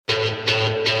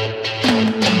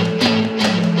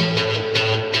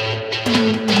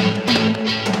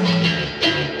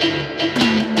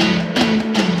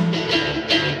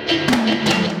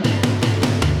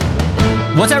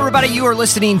What's up, everybody? You are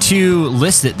listening to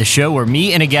List It, the show where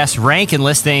me and a guest rank and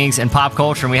list things in pop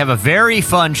culture, and we have a very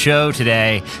fun show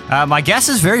today. My guest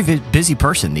is a very busy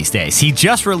person these days. He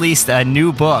just released a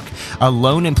new book,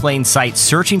 Alone in Plain Sight,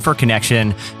 Searching for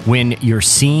Connection When You're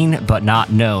Seen But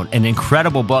Not Known. An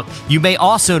incredible book. You may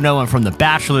also know him from The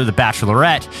Bachelor, The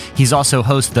Bachelorette. He's also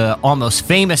host the Almost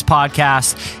Famous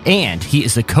podcast, and he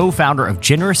is the co-founder of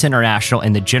Generous International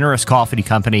and the Generous Coffee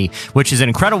Company, which is an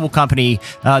incredible company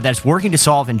that's working to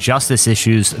solve injustice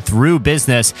issues through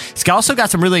business. He's also got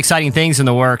some really exciting things in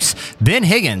the works. Ben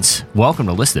Higgins, welcome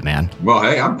to List It, man. Well,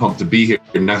 hey, I'm pumped to be here.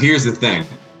 Now, here's the thing.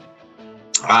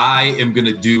 I am going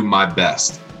to do my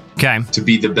best to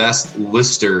be the best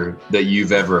lister that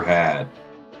you've ever had.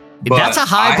 But that's a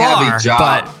high bar. I have a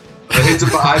job. It's a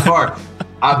high bar.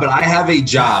 But I have a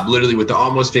job literally with the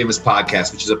Almost Famous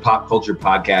podcast, which is a pop culture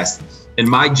podcast. And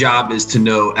my job is to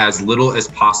know as little as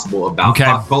possible about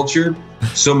pop culture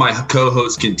so my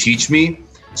co-host can teach me.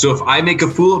 So if I make a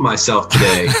fool of myself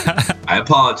today, I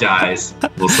apologize.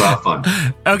 We'll still have fun.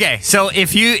 Okay, so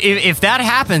if that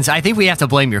happens, I think we have to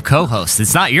blame your co-host.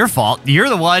 It's not your fault. You're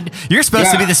the one. You're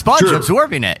supposed to be the sponge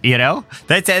absorbing it. You know,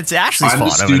 that's Ashley's fault. I'm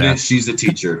the student. She's the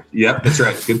teacher. Yep, that's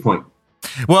right. Good point.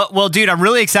 Well, dude, I'm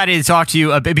really excited to talk to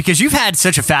you a bit because you've had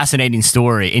such a fascinating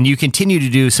story and you continue to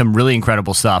do some really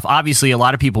incredible stuff. Obviously, a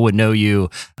lot of people would know you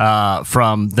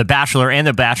from The Bachelor and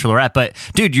The Bachelorette, but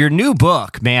dude, your new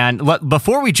book, man,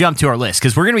 before we jump to our list,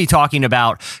 because we're going to be talking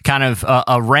about kind of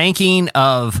a ranking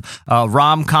of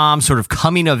rom-com sort of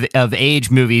coming of age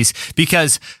movies,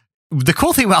 because the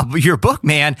cool thing about your book,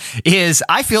 man, is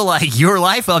I feel like your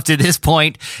life up to this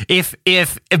point, if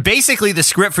basically the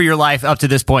script for your life up to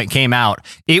this point came out,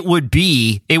 it wouldn't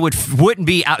be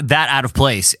that out of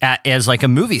place as like a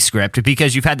movie script,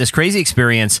 because you've had this crazy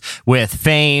experience with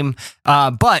fame,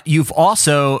 but you've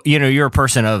also, you're a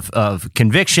person of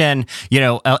conviction,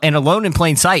 and Alone in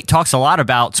Plain Sight talks a lot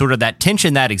about sort of that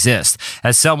tension that exists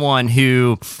as someone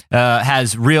who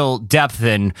has real depth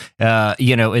and,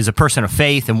 is a person of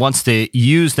faith and wants to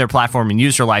use their platform and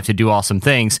use their life to do awesome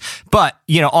things, but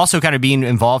also kind of being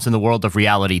involved in the world of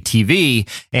reality TV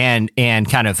and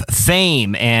kind of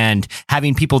fame and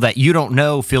having people that you don't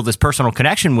know feel this personal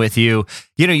connection with you.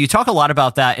 You talk a lot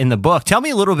about that in the book. Tell me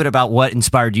a little bit about what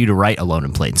inspired you to write Alone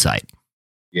in Plain Sight.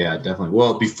 Yeah, definitely.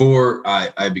 Well, before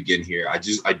I begin here, I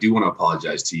do want to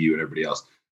apologize to you and everybody else.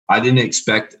 I didn't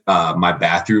expect my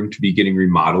bathroom to be getting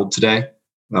remodeled today.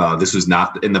 This was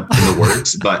not in the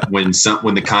works, but when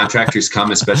the contractors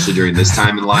come, especially during this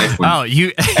time in life,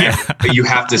 you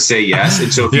have to say yes.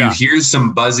 And so if you hear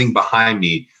some buzzing behind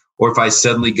me, or if I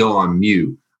suddenly go on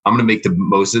mute, I'm going to make the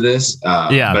most of this.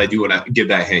 But I do want to give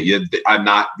that hint. I'm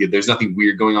not. There's nothing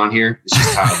weird going on here. It's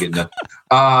just how I'm getting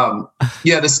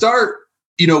done. To start,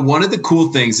 one of the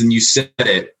cool things, and you said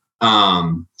it,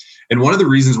 and one of the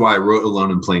reasons why I wrote Alone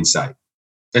in Plain Sight.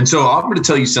 And so I'm going to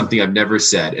tell you something I've never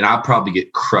said, and I'll probably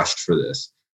get crushed for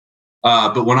this.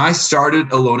 But when I started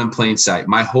Alone in Plain Sight,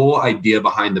 my whole idea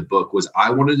behind the book was I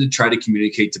wanted to try to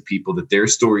communicate to people that their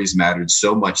stories mattered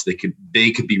so much they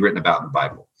could be written about in the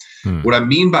Bible. What I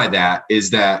mean by that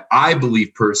is that I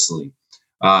believe personally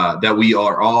that we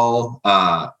are all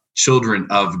children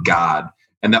of God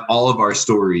and that all of our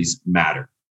stories matter.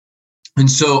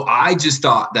 And so I just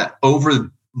thought that for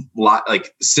the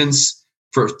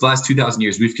last 2,000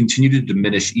 years, we've continued to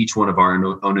diminish each one of our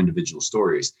own individual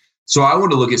stories. So I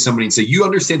want to look at somebody and say, you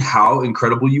understand how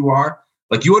incredible you are?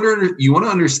 Like you want to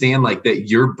understand like that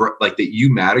that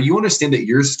you matter. You understand that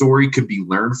your story could be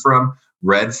learned from,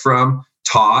 read from,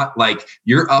 taught. Like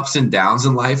your ups and downs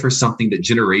in life are something that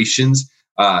generations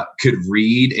could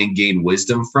read and gain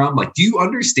wisdom from. Like, do you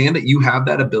understand that you have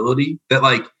that ability? That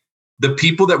like the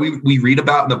people that we read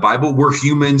about in the Bible were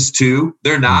humans too.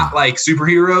 They're not like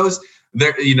superheroes.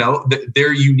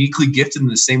 They're uniquely gifted in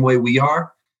the same way we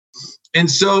are. And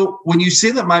so when you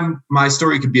say that my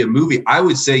story could be a movie, I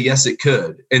would say, yes, it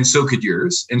could. And so could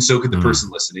yours. And so could the person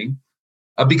listening,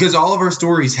 because all of our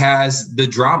stories has the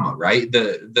drama, right?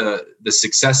 The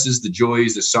successes, the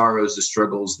joys, the sorrows, the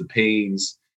struggles, the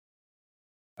pains,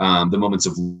 the moments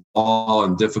of awe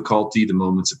and difficulty, the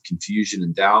moments of confusion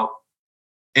and doubt.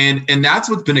 And that's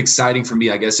what's been exciting for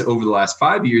me, I guess, over the last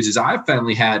 5 years is I've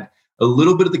finally had a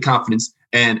little bit of the confidence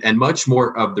and much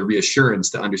more of the reassurance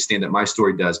to understand that my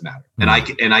story does matter, and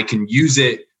I can use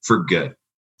it for good.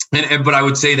 But I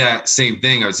would say that same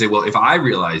thing. I would say, well, if I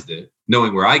realized it,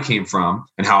 knowing where I came from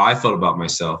and how I felt about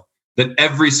myself, that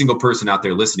every single person out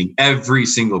there listening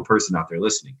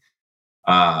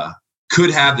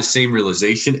could have the same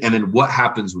realization. And then what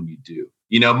happens when you do?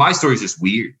 You know, my story is just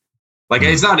weird. Like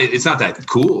it's not that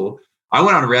cool. I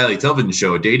went on a reality television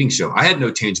show, a dating show. I had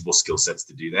no tangible skill sets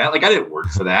to do that. Like I didn't work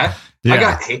for that.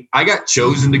 Yeah. I got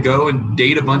chosen to go and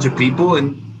date a bunch of people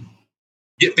and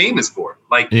get famous for it.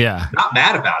 Like, not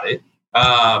mad about it.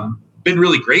 Been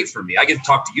really great for me. I get to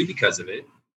talk to you because of it.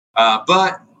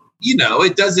 But you know,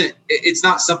 it's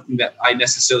not something that I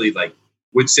necessarily like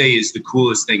would say is the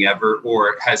coolest thing ever,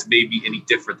 or has maybe any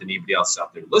different than anybody else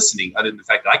out there listening, other than the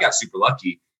fact that I got super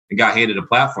lucky and got handed a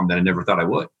platform that I never thought I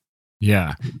would.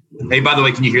 Yeah. Hey, by the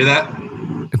way, can you hear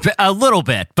that? A little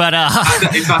bit, but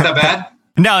it's not that bad.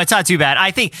 No, it's not too bad.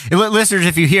 I think listeners,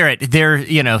 if you hear it, there's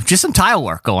just some tile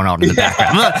work going on in the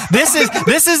background. Look,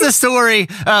 this is the story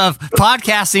of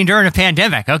podcasting during a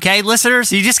pandemic. Okay,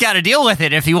 listeners, you just got to deal with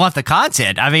it if you want the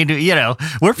content. I mean,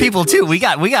 we're people too. We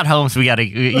got homes we got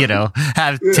to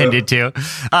have tended to.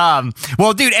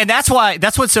 Well, dude, and that's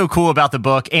what's so cool about the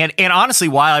book, and honestly,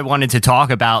 why I wanted to talk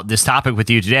about this topic with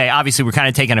you today. Obviously, we're kind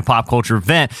of taking a pop culture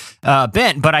bent,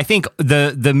 but I think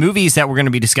the movies that we're going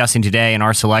to be discussing today in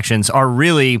our selections are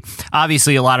really,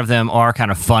 obviously, a lot of them are kind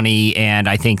of funny, and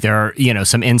I think there are,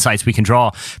 some insights we can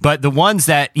draw. But the ones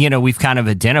that, we've kind of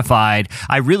identified,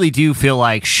 I really do feel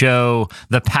like show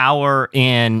the power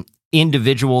in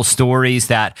individual stories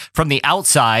that from the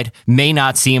outside may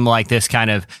not seem like this kind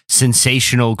of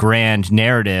sensational grand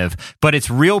narrative, but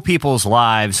it's real people's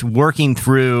lives working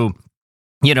through,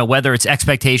 whether it's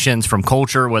expectations from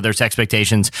culture, whether it's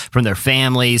expectations from their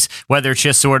families, whether it's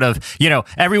just sort of,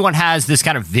 everyone has this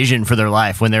kind of vision for their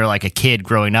life when they're like a kid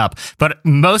growing up. But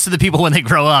most of the people, when they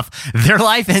grow up, their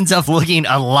life ends up looking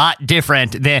a lot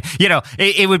different than,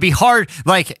 it would be hard.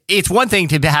 Like, it's one thing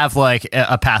to have like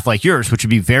a path like yours, which would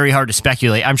be very hard to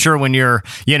speculate. I'm sure when you're,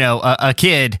 a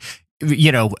kid,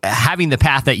 having the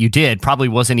path that you did probably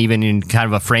wasn't even in kind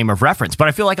of a frame of reference. But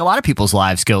I feel like a lot of people's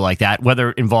lives go like that,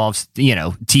 whether it involves,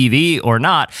 TV or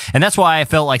not. And that's why I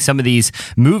felt like some of these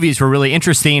movies were really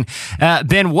interesting.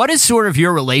 Ben, what is sort of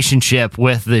your relationship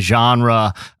with the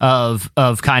genre of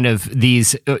kind of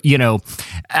these,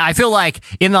 I feel like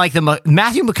in like the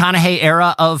Matthew McConaughey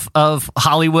era of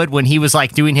Hollywood, when he was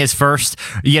like doing his first,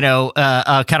 kind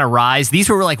of rise, these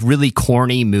were like really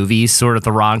corny movies, sort of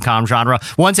the rom-com genre,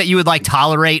 ones that you would like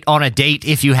tolerate on a date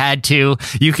if you had to.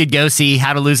 You could go see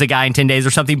How to Lose a Guy in 10 Days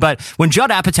or something. But when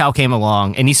Judd Apatow came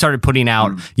along and he started putting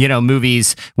out,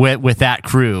 movies with that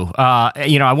crew,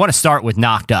 I want to start with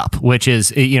Knocked Up, which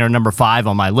is, number 5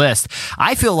 on my list.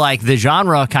 I feel like the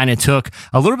genre kind of took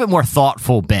a little bit more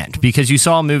thoughtful bent because you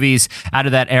saw movies out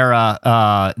of that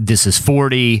era. This Is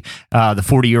 40, The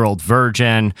 40-Year-Old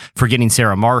Virgin, Forgetting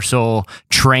Sarah Marshall,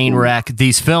 Trainwreck,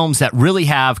 these films that really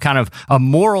have kind of a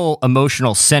moral,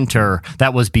 emotional center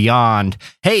that was beyond,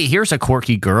 hey, here's a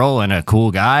quirky girl and a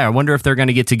cool guy. I wonder if they're going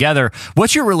to get together.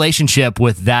 What's your relationship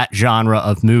with that genre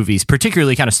of movies,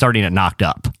 particularly kind of starting at Knocked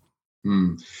Up?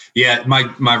 Yeah,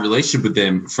 my relationship with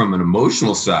them from an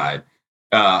emotional side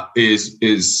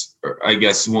is I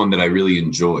guess one that I really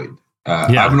enjoyed.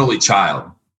 I'm an only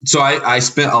child, so I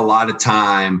spent a lot of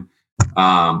time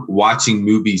watching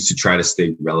movies to try to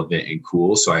stay relevant and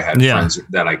cool. So I had friends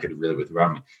that I could relate with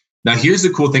around me. Now, here's the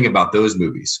cool thing about those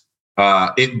movies.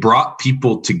 It brought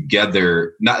people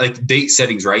together, not like date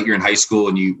settings, right? You're in high school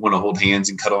and you want to hold hands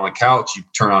and cuddle on a couch. You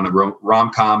turn on a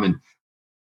rom-com and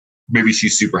maybe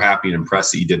she's super happy and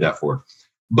impressed that you did that for her.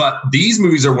 But these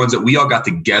movies are ones that we all got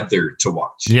together to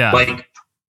watch. Yeah. Like,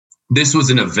 this was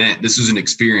an event. This was an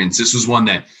experience. This was one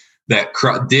that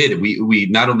we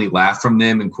not only laughed from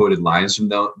them and quoted lines from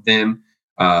them,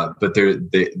 but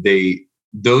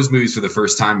those movies for the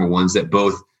first time were ones that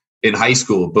both in high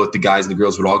school, both the guys and the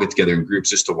girls would all get together in groups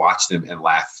just to watch them and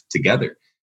laugh together.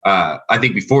 I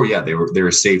think before, they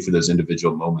were saved for those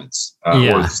individual moments.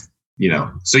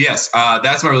 So yes,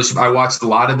 that's my relationship. I watched a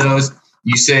lot of those.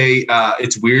 You say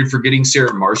it's weird. Forgetting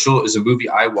Sarah Marshall is a movie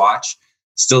I watch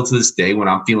still to this day when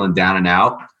I'm feeling down and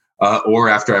out, or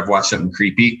after I've watched something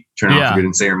creepy, turn on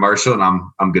Forgetting Sarah Marshall and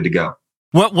I'm good to go.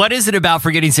 What is it about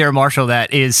Forgetting Sarah Marshall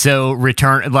that is so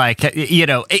because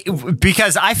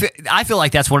I feel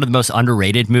like that's one of the most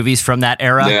underrated movies from that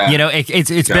era. Yeah.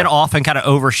 It's been often kind of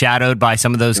overshadowed by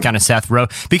some of those kind of Seth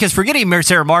Rogen, because Forgetting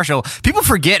Sarah Marshall, people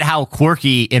forget how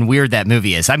quirky and weird that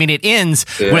movie is. I mean, it ends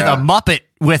with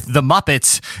with the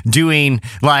Muppets doing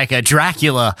like a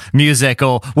Dracula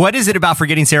musical. What is it about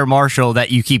Forgetting Sarah Marshall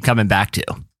that you keep coming back to?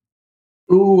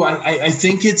 Ooh, I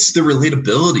think it's the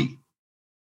relatability.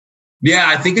 Yeah,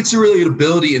 I think it's the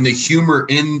relatability and the humor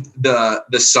in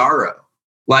the sorrow.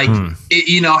 Like,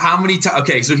 how many times?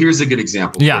 Okay, so here's a good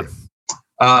example. Yeah.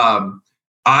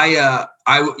 I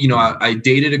I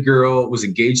dated a girl, was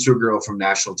engaged to a girl from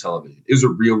national television. It was a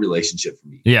real relationship for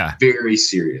me. Yeah. Very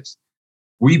serious.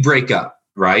 We break up,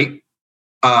 right?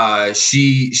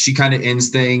 She kind of ends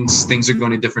things. Things are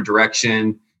going a different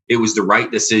direction. It was the right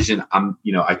decision.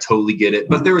 I totally get it,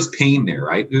 but there was pain there,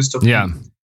 right? It was still pain. Yeah.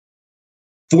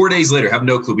 4 days later, have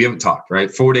no clue. We haven't talked, right?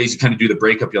 4 days, you kind of do the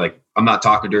breakup. You're like, I'm not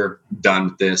talking to her. Done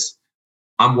with this.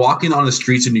 I'm walking on the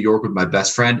streets of New York with my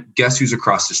best friend. Guess who's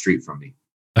across the street from me?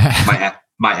 My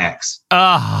ex.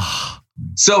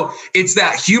 So it's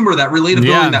that humor, that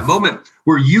relatability in that moment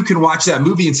where you can watch that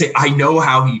movie and say, I know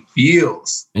how he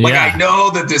feels. Like, I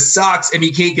know that this sucks and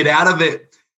he can't get out of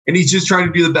it. And he's just trying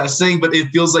to do the best thing, but it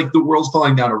feels like the world's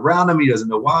falling down around him. He doesn't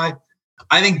know why.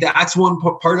 I think that's one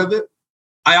part of it.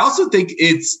 I also think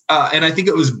it's, and I think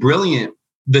it was brilliant,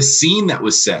 the scene that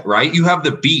was set, right? You have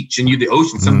the beach and the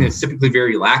ocean, something that's typically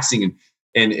very relaxing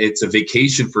and it's a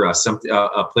vacation for us,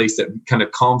 a place that kind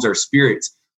of calms our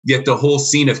spirits. Yet the whole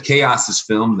scene of chaos is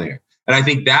filmed there. And I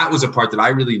think that was a part that I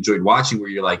really enjoyed watching, where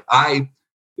you're like,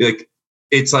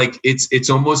 it's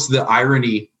almost the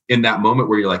irony in that moment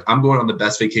where you're like, I'm going on the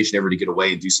best vacation ever to get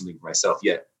away and do something for myself.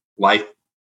 Yet life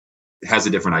has a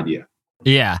different idea.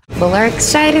 Yeah. Well, we're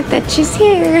excited that she's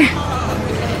here.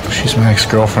 She's my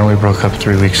ex-girlfriend. We broke up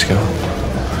 3 weeks ago.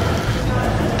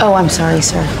 Oh, I'm sorry,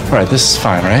 sir. All right, this is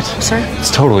fine, right? Sir? It's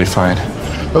totally fine.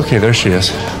 Okay, there she is.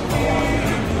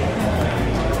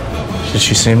 Did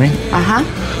she see me? Uh-huh.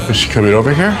 Was she coming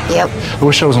over here? Yep. I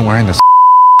wish I wasn't wearing this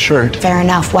shirt. Fair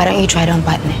enough. Why don't you try to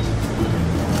unbutton it?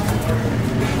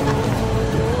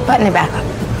 Button it back up.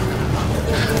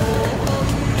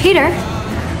 Peter?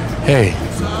 Hey.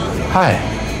 Hi.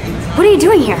 What are you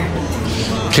doing here?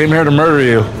 Came here to murder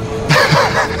you.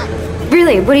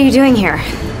 Really, what are you doing here?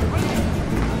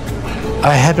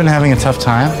 I had been having a tough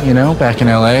time, back in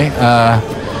LA.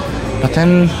 But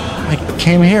then I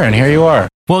came here, and here you are.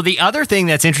 Well, the other thing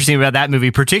that's interesting about that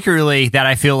movie, particularly that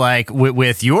I feel like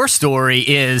with your story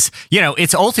is,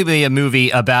 it's ultimately a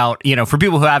movie about, for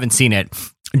people who haven't seen it,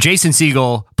 Jason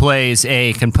Segel plays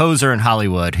a composer in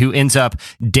Hollywood who ends up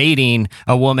dating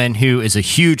a woman who is a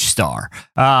huge star.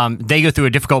 They go through a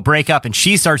difficult breakup and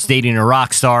she starts dating a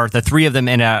rock star. The three of them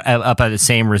end up at the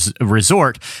same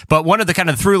resort. But one of the kind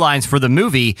of through lines for the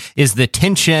movie is the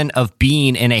tension of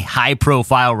being in a high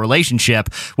profile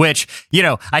relationship, which,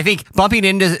 I think bumping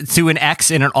into an ex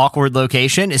in an awkward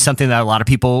location is something that a lot of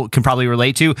people can probably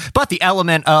relate to. But the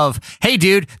element of, hey,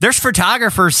 dude, there's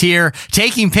photographers here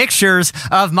taking pictures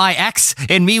of my ex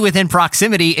and me within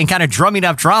proximity and kind of drumming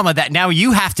up drama that now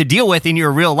you have to deal with in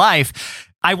your real life.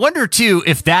 I wonder too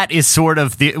if that is sort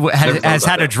of has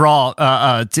had a draw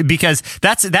because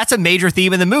that's a major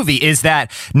theme in the movie, is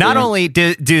that not only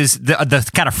does the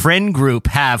kind of friend group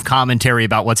have commentary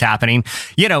about what's happening,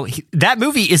 that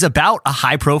movie is about a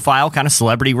high profile kind of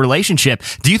celebrity relationship.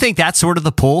 Do you think that's sort of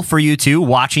the pull for you too,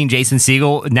 watching Jason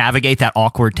Segel navigate that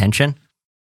awkward tension?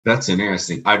 That's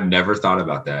interesting. I've never thought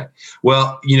about that.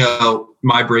 Well,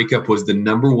 my breakup was the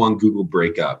 #1 Google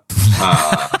breakup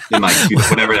in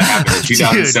whatever that happened in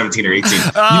 2017 or 18.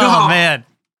 Oh, man.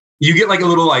 You get like a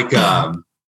little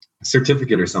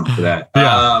certificate or something for that.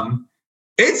 Yeah.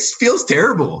 It feels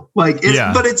terrible. But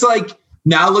it's like,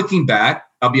 now looking back,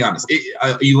 I'll be honest,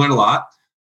 you learn a lot.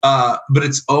 But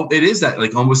it is that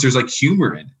like almost there's like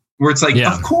humor in it. Where it's like,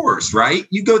 of course, right?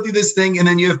 You go through this thing and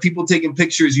then you have people taking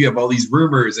pictures. You have all these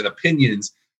rumors and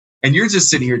opinions and you're just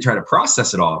sitting here trying to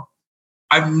process it all.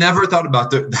 I've never thought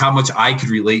about how much I could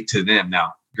relate to them.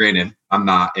 Now, granted, I'm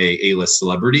not a A-list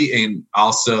celebrity and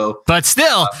also... But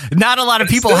still, not a lot of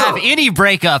people have any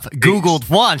breakup Googled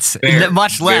once,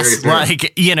 much less like, a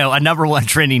 #1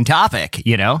 trending topic,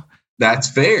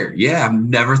 That's fair. Yeah, I've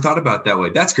never thought about it that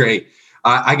way. That's great.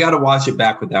 I got to watch it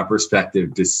back with that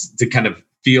perspective to kind of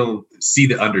see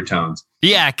the undertones.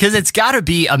 Yeah, because it's got to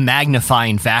be a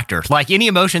magnifying factor. Like any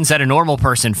emotions that a normal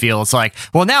person feels, like,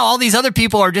 well, now all these other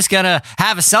people are just going to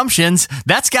have assumptions.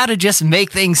 That's got to just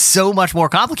make things so much more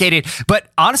complicated.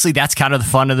 But honestly, that's kind of the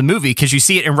fun of the movie, because you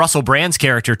see it in Russell Brand's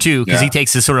character too, because he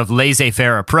takes this sort of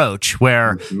laissez-faire approach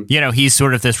where, he's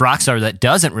sort of this rock star that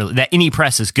that any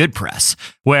press is good press,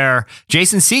 where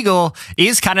Jason Segel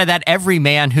is kind of that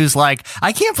everyman who's like,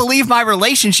 I can't believe my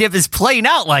relationship is playing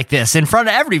out like this in front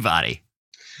of everybody.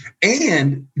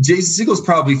 And Jason Segel's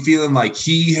probably feeling like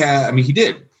he had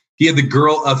the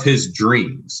girl of his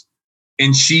dreams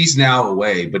and she's now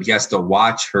away, but he has to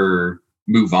watch her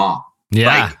move on.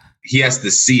 Yeah. Like, he has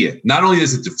to see it. Not only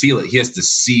does it to feel it, he has to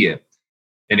see it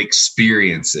and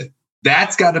experience it.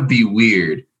 That's got to be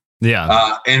weird.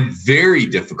 Yeah. And very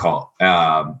difficult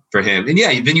for him. And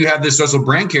then you have this Russell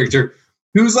Brand character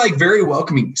who's like very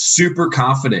welcoming, super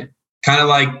confident, kind of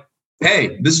like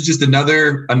hey, this is just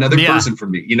another person for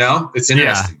me. You know, it's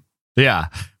interesting. Yeah.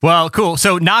 Well, cool.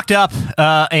 So Knocked Up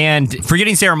and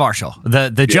Forgetting Sarah Marshall, the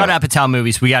Judd Apatow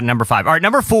movies, we got number 5. All right,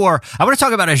 number 4, I want to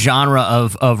talk about a genre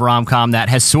of rom-com that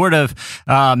has sort of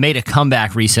made a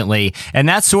comeback recently, and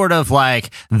that's sort of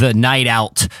like the night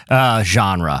out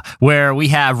genre, where we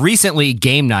have recently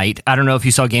Game Night. I don't know if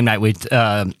you saw Game Night with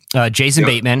Jason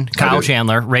Bateman, Kyle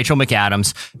Chandler, Rachel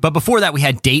McAdams. But before that, we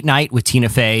had Date Night with Tina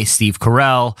Fey, Steve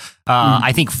Carell.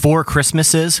 I think Four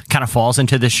Christmases kind of falls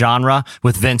into this genre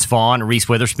with Vince Vaughn and Reese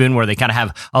Witherspoon, where they kind of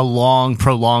have a long,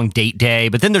 prolonged date day.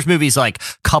 But then there's movies like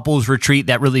Couples Retreat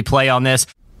that really play on this.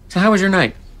 So how was your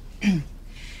night?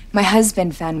 My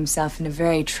husband found himself in a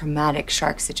very traumatic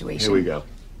shark situation. Here we go.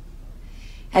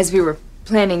 As we were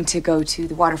planning to go to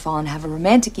the waterfall and have a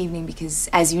romantic evening, because,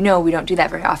 as you know, we don't do that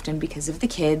very often because of the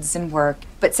kids and work.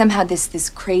 But somehow this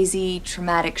crazy,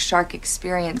 traumatic shark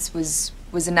experience was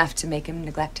enough to make him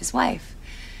neglect his wife.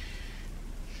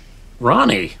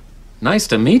 Ronnie, nice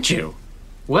to meet you.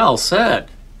 Well said.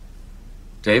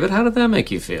 David, how did that make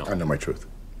you feel? I know my truth.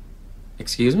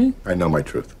 Excuse me? I know my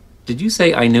truth. Did you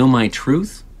say I know my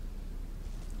truth?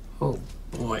 Oh,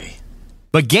 boy.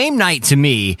 But Game Night to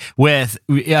me with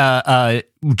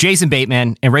Jason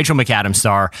Bateman and Rachel McAdams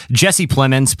star. Jesse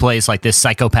Plemons plays like this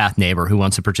psychopath neighbor who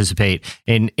wants to participate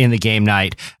in the Game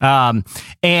Night.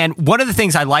 And one of the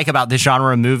things I like about this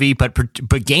genre of movie, but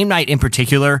Game Night in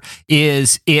particular,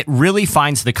 is it really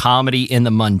finds the comedy in the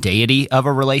mundanity of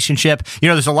a relationship. You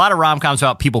know, there's a lot of rom-coms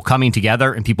about people coming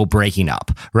together and people breaking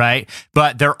up, right?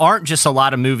 But there aren't just a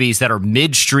lot of movies that are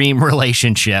midstream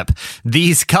relationship.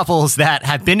 These couples that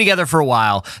have been together for a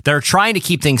while, they're trying to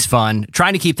keep things fun,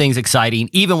 trying to keep things exciting,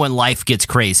 even when life gets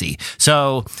crazy.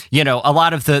 So, you know, a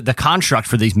lot of the construct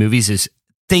for these movies is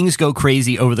things go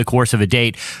crazy over the course of a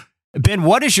date. Ben,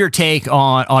 what is your take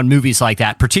on movies like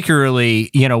that, particularly,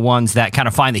 you know, ones that kind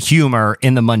of find the humor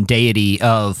in the mundanity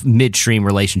of midstream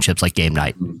relationships like Game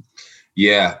Night?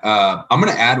 Yeah. I'm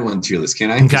going to add one to your list.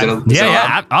 Can I?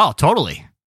 Okay. Oh, totally.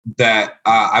 That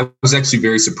I was actually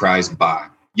very surprised by.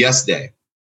 Yes Day.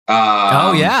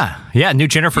 New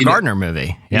Jennifer Gardner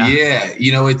movie.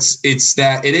 You know, it's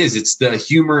the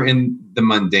humor in the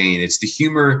mundane. It's the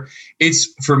humor.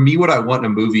 It's, for me, what I want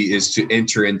in a movie is to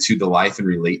enter into the life and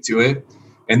relate to it.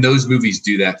 And those movies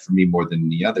do that for me more than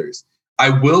any others. I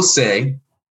will say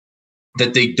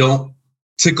that they don't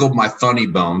tickle my funny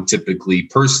bone typically,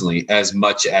 personally, as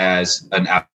much as an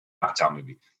Apatow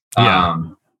movie. I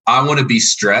want to be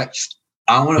stretched.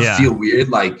 I want to feel weird.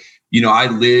 Like, you know, I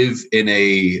live in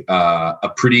a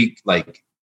pretty, like,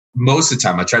 most of the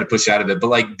time I try to push out of it, but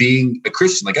like being a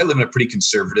Christian, like I live in a pretty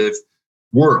conservative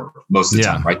world most of the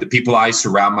time, right? The people I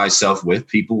surround myself with,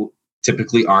 people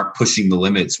typically aren't pushing the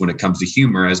limits when it comes to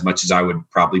humor as much as I would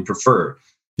probably prefer.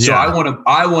 So I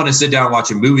want to sit down and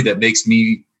watch a movie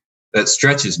that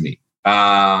stretches me.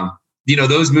 You know,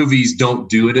 those movies don't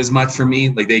do it as much for me.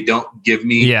 Like, they don't give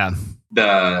me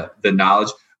the knowledge,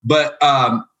 but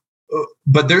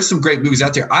there's some great movies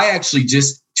out there. I actually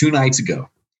just 2 nights ago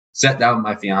sat down with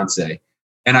my fiance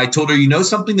and I told her, you know,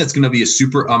 something that's going to be a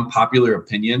super unpopular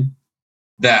opinion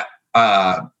that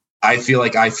I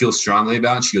feel strongly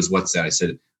about. And she goes, what's that? I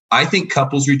said, I think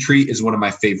Couples Retreat is one of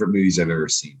my favorite movies I've ever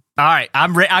seen. All right.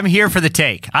 I'm here for the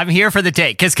take.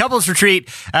 Because Couples Retreat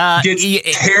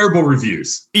gets terrible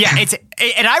reviews. Yeah.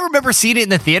 And I remember seeing it in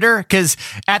the theater because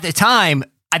at the time,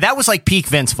 that was like peak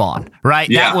Vince Vaughn, right?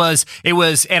 Yeah. It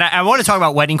was, and I want to talk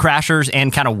about Wedding Crashers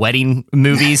and kind of wedding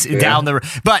movies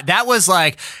but that was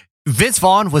like, Vince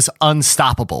Vaughn was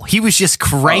unstoppable. He was just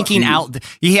cranking out.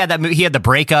 He had the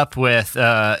breakup with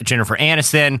Jennifer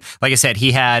Aniston. Like I said,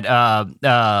 he had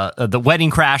the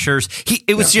Wedding Crashers.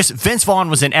 It was just, Vince Vaughn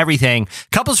was in everything.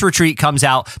 Couples Retreat comes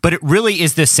out, but it really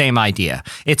is the same idea.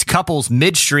 It's couples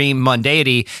midstream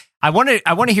mundanity. I want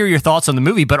to hear your thoughts on the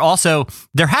movie, but also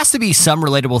there has to be some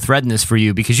relatable thread in this for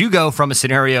you because you go from a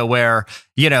scenario where,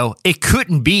 you know, it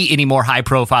couldn't be any more high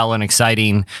profile and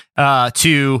exciting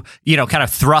to, you know, kind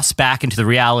of thrust back into the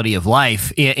reality of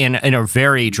life in a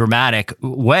very dramatic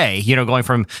way, you know, going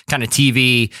from kind of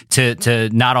TV to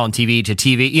not on TV to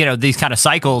TV, you know, these kind of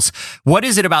cycles. What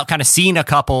is it about kind of seeing a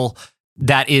couple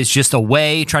that is just a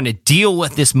way trying to deal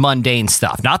with this mundane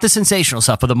stuff, not the sensational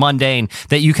stuff, but the mundane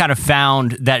that you kind of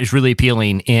found that is really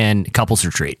appealing in Couples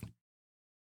Retreat?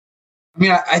 I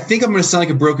mean, I think I'm going to sound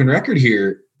like a broken record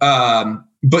here,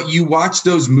 but you watch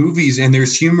those movies and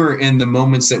there's humor in the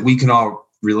moments that we can all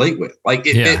relate with. Like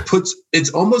it's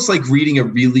almost like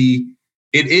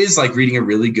it is like reading a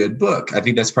really good book. I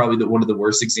think that's probably one of the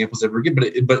worst examples ever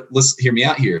given, but let's hear me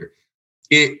out here.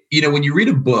 You know, when you read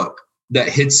a book that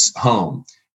hits home,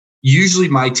 usually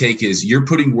my take is you're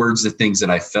putting words to things that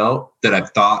I felt, that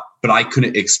I've thought, but I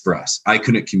couldn't express. I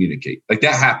couldn't communicate. Like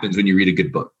that happens when you read a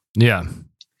good book. Yeah.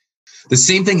 The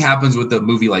same thing happens with a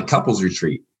movie like Couples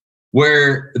Retreat,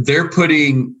 where they're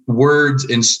putting words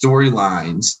and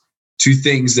storylines to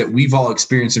things that we've all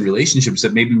experienced in relationships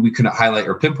that maybe we couldn't highlight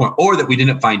or pinpoint, or that we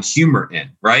didn't find humor in,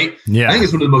 right? Yeah. I think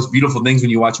it's one of the most beautiful things when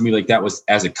you watch a movie like that was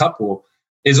as a couple,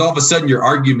 is all of a sudden your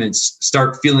arguments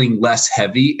start feeling less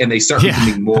heavy and they start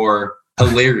becoming more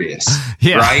hilarious,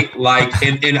 right? Like,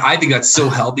 and I think that's so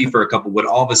healthy for a couple when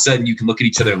all of a sudden you can look at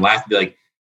each other and laugh and be like,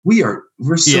 we're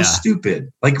so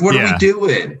stupid. Like, what are we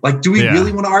doing? Like, do we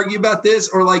really want to argue about this?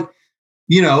 Or like,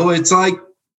 it's like,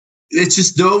 it's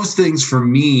just those things for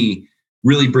me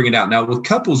really bring it out. Now with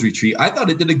Couples Retreat, I thought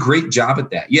it did a great job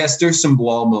at that. Yes, there's some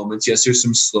wall moments. Yes, there's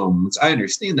some slow moments. I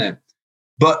understand that.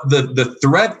 But the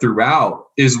thread throughout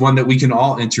is one that we can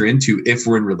all enter into if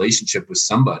we're in relationship with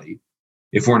somebody.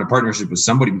 If we're in a partnership with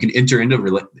somebody, we can enter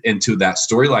into that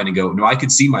storyline and go, no, I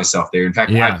could see myself there. In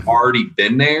fact, I've already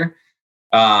been there.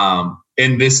 And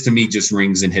this to me just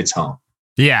rings and hits home.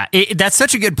 Yeah, that's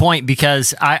such a good point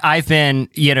because I've been,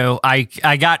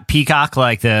 I got Peacock,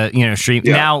 like the, stream.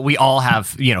 Yeah. Now we all have,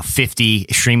 50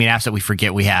 streaming apps that we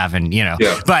forget we have. And,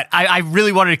 but I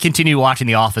really wanted to continue watching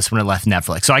The Office when it left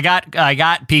Netflix. So I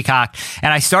got Peacock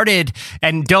and I started,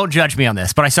 and don't judge me on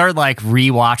this, but I started like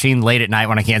rewatching late at night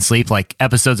when I can't sleep, like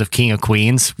episodes of King of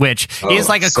Queens, which is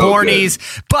like a so cornies,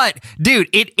 good. But dude,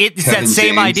 it's Kevin that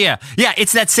same James. Idea. Yeah.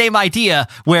 It's that same idea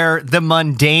where the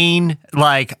mundane,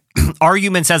 like,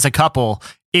 arguments as a couple,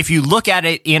 if you look at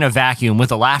it in a vacuum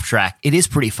with a laugh track, it is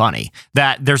pretty funny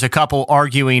that there's a couple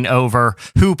arguing over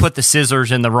who put the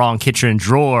scissors in the wrong kitchen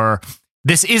drawer.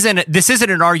 This isn't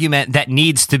an argument that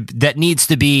needs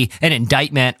to be an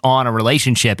indictment on a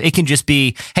relationship. It can just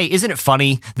be, hey, isn't it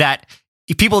funny that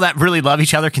people that really love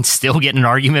each other can still get in an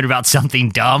argument about something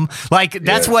dumb? Like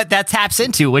that's what that taps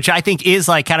into, which I think is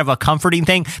like kind of a comforting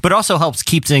thing, but also helps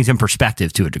keep things in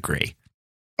perspective to a degree.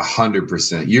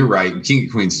 100%. You're right. King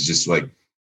of Queens is just like,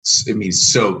 I mean,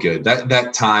 so good.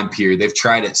 That time period, they've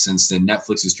tried it since then.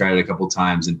 Netflix has tried it a couple of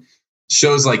times, and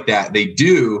shows like that they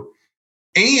do,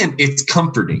 and it's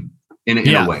comforting in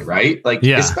a way, right? Like,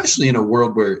 especially in a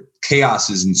world where chaos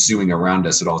is ensuing around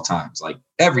us at all times. Like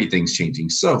everything's changing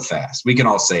so fast. We can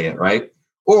all say it, right?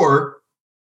 Or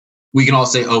we can all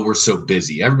say, "Oh, we're so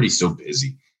busy. Everybody's so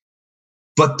busy."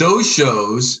 But those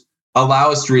shows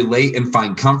allow us to relate and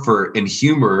find comfort and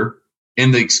humor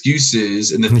in the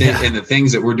excuses and and the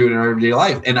things that we're doing in our everyday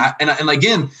life. And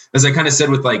again, as I kind of said,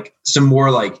 with like some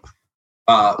more like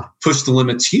push the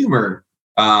limits humor,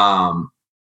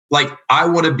 like I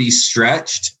want to be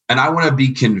stretched and I want to be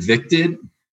convicted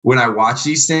when I watch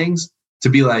these things to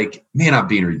be like, man, I'm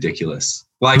being ridiculous.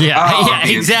 Like,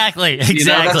 exactly.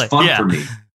 That's fun for me.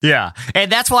 Yeah.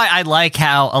 And that's why I like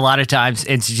how a lot of times,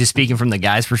 it's just speaking from the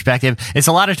guy's perspective, it's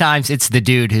a lot of times it's the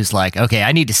dude who's like, okay,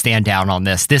 I need to stand down on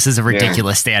this. This is a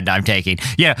ridiculous stand I'm taking.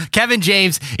 Kevin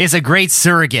James is a great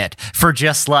surrogate for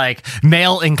just like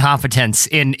male incompetence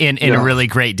in a really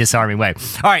great disarming way.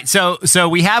 All right. So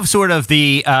we have sort of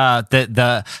the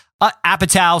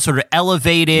Apatow sort of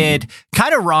elevated,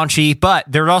 kind of raunchy, but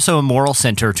there's also a moral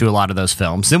center to a lot of those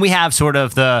films. Then we have sort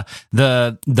of the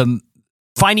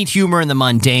finding humor in the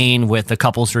mundane with the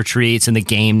couples retreats and the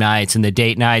game nights and the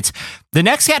date nights. The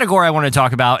next category I want to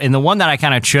talk about, and the one that I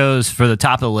kind of chose for the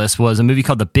top of the list, was a movie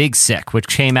called The Big Sick, which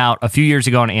came out a few years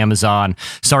ago on Amazon,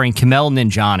 starring Kumail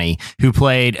Nanjiani, who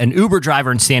played an Uber driver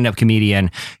and stand-up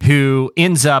comedian who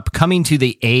ends up coming to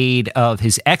the aid of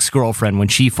his ex-girlfriend when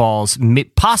she falls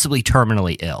possibly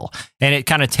terminally ill. And it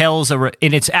kind of tells, and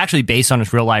it's actually based on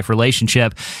his real-life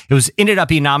relationship. It ended up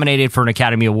being nominated for an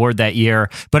Academy Award that year,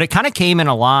 but it kind of came in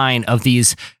a line of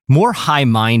these more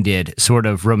high-minded sort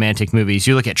of romantic movies.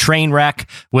 You look at Trainwreck,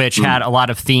 which had a lot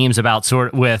of themes about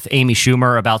with Amy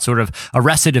Schumer about sort of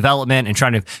Arrested Development and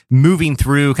trying to moving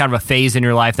through kind of a phase in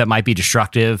your life that might be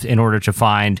destructive in order to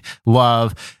find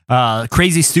love.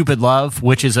 Crazy Stupid Love,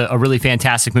 which is a really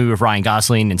fantastic movie with Ryan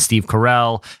Gosling and Steve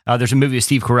Carell. There's a movie with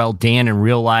Steve Carell, Dan in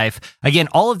Real Life. Again,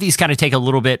 all of these kind of take a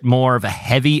little bit more of a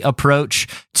heavy approach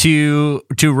to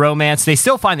romance. They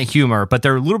still find the humor, but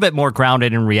they're a little bit more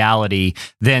grounded in reality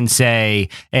than, say,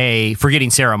 a Forgetting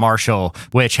Sarah Marshall,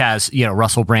 which has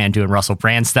Russell Brand doing Russell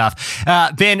Brand stuff.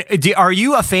 Ben, are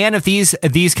you a fan of these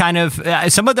kind of?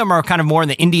 Some of them are kind of more in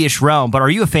the indie-ish realm, but are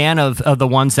you a fan of the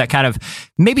ones that kind of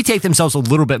maybe take themselves a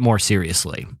little bit more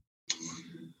seriously?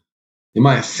 Am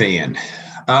I a fan?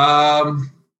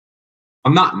 I'm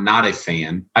not a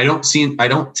fan. I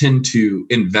don't tend to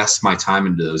invest my time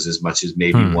into those as much as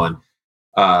maybe one.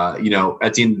 At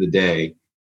the end of the day,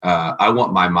 I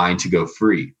want my mind to go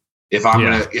free. If I'm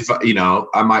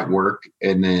I might work,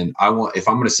 and then if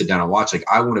I'm gonna sit down and watch, like,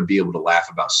 I want to be able to laugh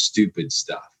about stupid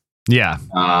stuff. Yeah.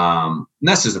 And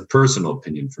that's just a personal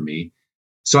opinion for me.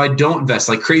 So I don't invest.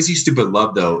 Like, Crazy Stupid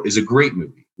Love, though, is a great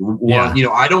movie. Yeah.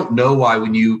 I don't know why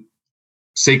when you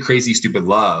say Crazy Stupid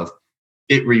Love,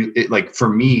 it like, for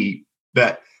me,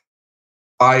 that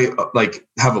I like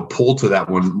have a pull to that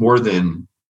one more than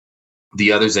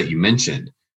the others that you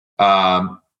mentioned.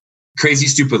 Crazy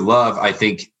Stupid Love, I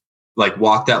think, like,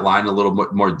 walked that line a little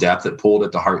bit more depth. It pulled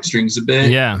at the heartstrings a bit.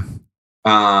 Yeah.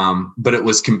 But it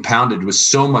was compounded with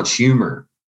so much humor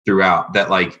throughout that,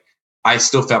 like, I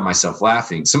still found myself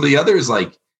laughing. Some of the others,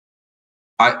 like,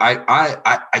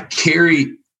 I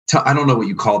carry, I don't know what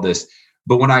you call this,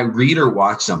 but when I read or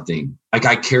watch something, like,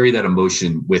 I carry that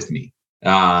emotion with me.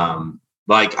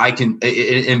 Like,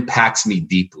 it impacts me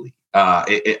deeply.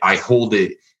 I hold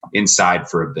it inside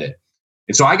for a bit.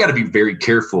 And so I got to be very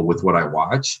careful with what I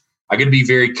watch. I got to be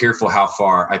very careful how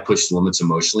far I push the limits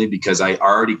emotionally, because I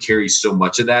already carry so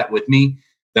much of that with me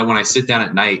that when I sit down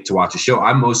at night to watch a show,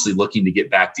 I'm mostly looking to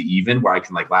get back to even where I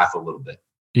can, like, laugh a little bit.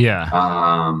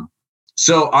 Yeah.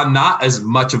 So I'm not as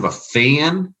much of a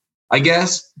fan, I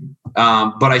guess,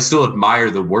 but I still admire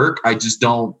the work. I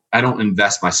don't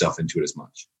invest myself into it as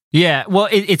much. Yeah, well,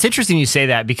 it's interesting you say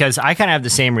that, because I kind of have the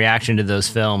same reaction to those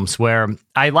films where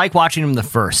I like watching them the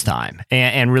first time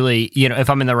and really, if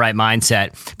I'm in the right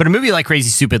mindset. But a movie like Crazy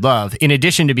Stupid Love, in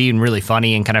addition to being really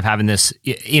funny and kind of having this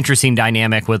interesting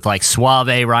dynamic with, like, suave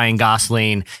Ryan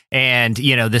Gosling and,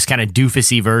 this kind of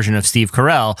doofusy version of Steve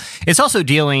Carell, it's also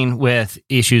dealing with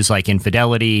issues like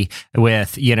infidelity,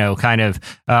 with, kind of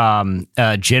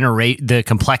generate the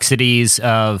complexities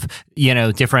of,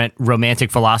 different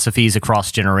romantic philosophies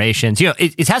across generations.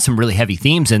 It has some really heavy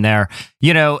themes in there,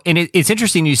 and it's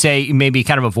interesting you say maybe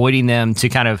kind of avoiding them to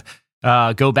kind of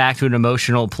go back to an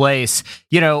emotional place,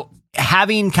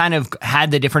 having kind of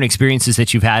had the different experiences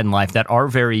that you've had in life that are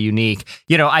very unique.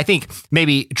 I think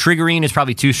maybe triggering is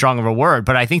probably too strong of a word,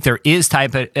 but I think there is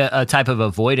a type of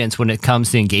avoidance when it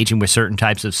comes to engaging with certain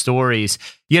types of stories.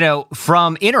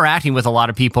 From interacting with a lot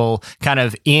of people kind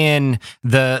of in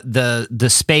the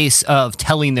space of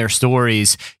telling their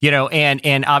stories,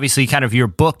 and obviously kind of your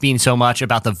book being so much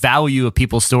about the value of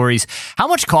people's stories. How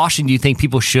much caution do you think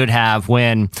people should have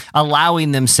when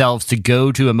allowing themselves to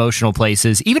go to emotional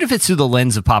places, even if it's through the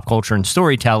lens of pop culture and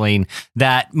storytelling,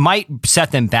 that might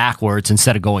set them backwards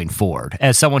instead of going forward,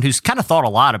 as someone who's kind of thought a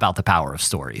lot about the power of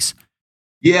stories?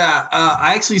 Yeah,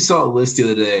 I actually saw a list the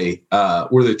other day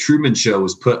where The Truman Show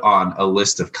was put on a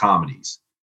list of comedies.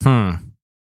 And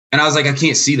I was like, I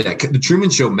can't see that. The Truman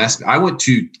Show messed me. I went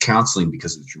to counseling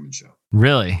because of The Truman Show.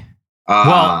 Really?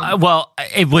 Well,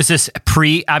 it was this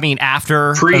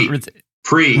after?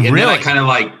 Pre. And really? then I kind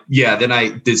of then I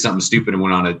did something stupid and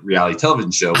went on a reality television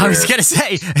show. I was going to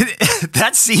say,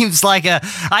 that seems like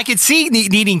I could see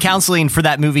needing counseling for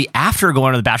that movie after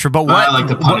going to The Bachelor, but what? I like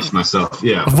to punish myself.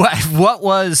 Yeah. What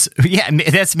was,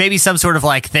 that's maybe some sort of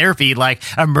like therapy, like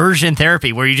immersion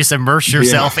therapy, where you just immerse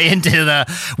yourself into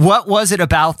what was it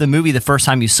about the movie the first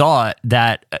time you saw it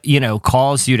that,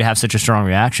 caused you to have such a strong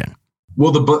reaction?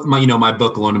 Well, the book, my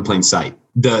book, Alone in Plain Sight,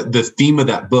 the theme of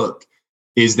that book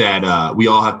is that we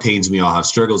all have pains and we all have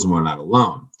struggles and we're not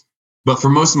alone. But for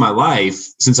most of my life,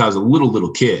 since I was a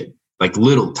little kid, like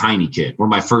little tiny kid, one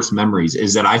of my first memories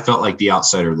is that I felt like the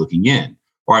outsider looking in,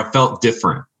 or I felt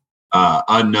different,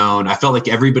 unknown. I felt like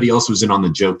everybody else was in on the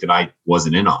joke that I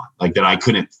wasn't in on, like that I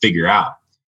couldn't figure out.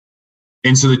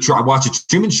 And so I watch a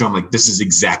Truman Show. I'm like, this is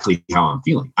exactly how I'm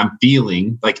feeling. I'm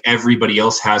feeling like everybody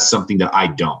else has something that I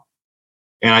don't.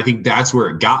 And I think that's where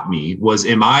it got me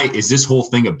is this whole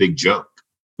thing a big joke?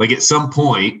 Like at some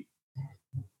point,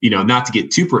 not to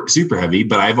get super heavy,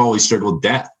 but I've always struggled with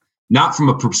death, not from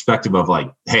a perspective of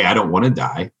like, hey, I don't want to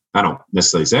die. I don't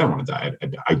necessarily say I want to die.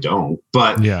 I don't,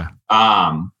 but yeah.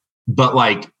 But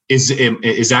like, is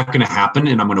that going to happen?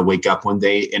 And I'm going to wake up one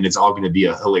day and it's all going to be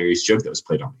a hilarious joke that was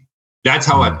played on me. That's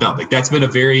how I felt. Like that's been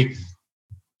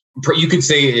you could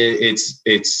say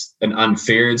it's an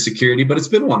unfair insecurity, but it's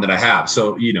been one that I have.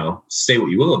 So, say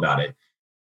what you will about it.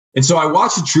 And so I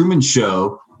watched the Truman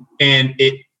Show and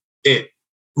it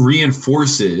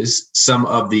reinforces some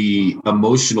of the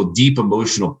deep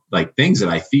emotional like things that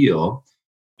I feel.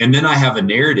 And then I have a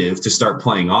narrative to start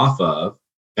playing off of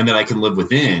and that I can live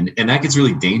within. And that gets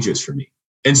really dangerous for me.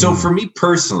 And so for me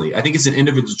personally, I think it's an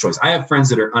individual choice. I have friends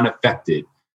that are unaffected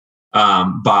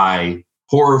by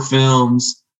horror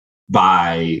films,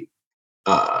 by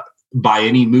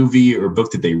any movie or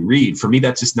book that they read. For me,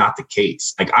 that's just not the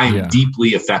case. Like I am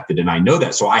deeply affected and I know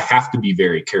that. So I have to be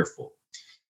very careful.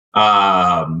 So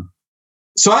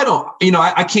I don't,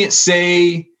 I can't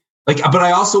say but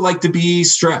I also like to be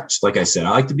stretched. Like I said,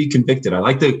 I like to be convicted. I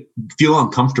like to feel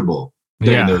uncomfortable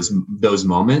during those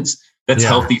moments. That's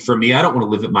healthy for me. I don't want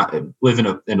to live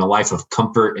in a life of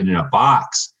comfort and in a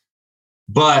box,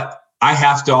 but I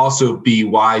have to also be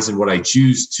wise in what I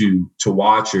choose to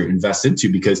watch or invest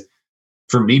into, because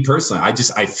for me personally,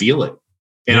 I feel it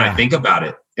and I think about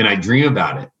it and I dream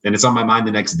about it and it's on my mind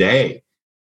the next day,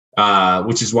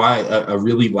 which is why a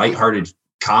really lighthearted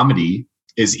comedy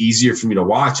is easier for me to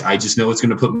watch. I just know it's going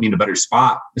to put me in a better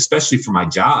spot, especially for my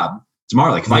job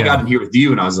tomorrow. Like if I got in here with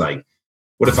you and I was like,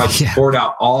 what if I just poured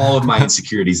out all of my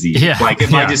insecurities? Like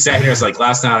if I just sat here, I was like,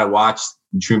 last night I watched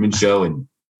the Truman Show and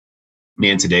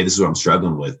man, today this is what I'm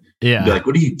struggling with. Yeah. Be like,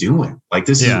 what are you doing? Like,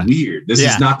 this is weird. This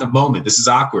is not the moment. This is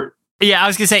awkward. Yeah, I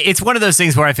was going to say, it's one of those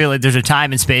things where I feel like there's a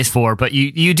time and space for, but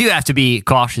you do have to be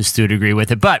cautious to a degree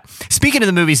with it. But speaking of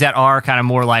the movies that are kind of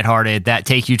more lighthearted, that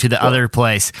take you to the other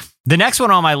place, the next one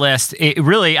on my list,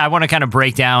 I want to kind of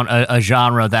break down a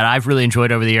genre that I've really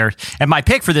enjoyed over the years. And my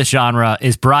pick for this genre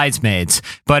is Bridesmaids,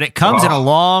 but it comes in a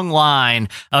long line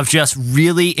of just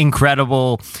really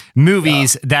incredible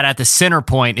movies that at the center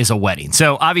point is a wedding.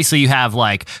 So obviously you have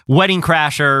like Wedding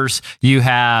Crashers, you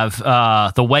have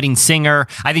The Wedding Singer.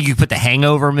 I think you put the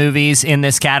Hangover movies in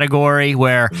this category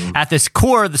where at this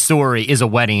core of the story is a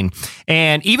wedding.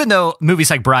 And even though movies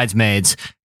like Bridesmaids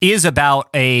is about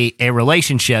a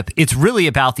relationship, it's really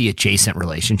about the adjacent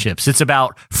relationships. It's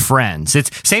about friends. It's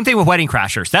same thing with Wedding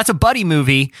Crashers. That's a buddy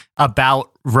movie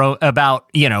about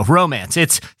romance.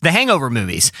 It's the Hangover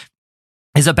movies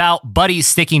is about buddies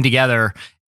sticking together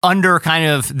under kind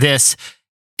of this,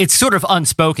 it's sort of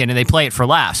unspoken and they play it for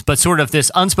laughs, but sort of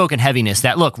this unspoken heaviness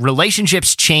that, look,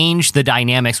 relationships change the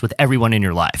dynamics with everyone in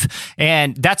your life.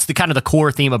 And that's the kind of the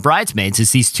core theme of Bridesmaids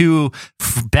is these two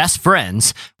best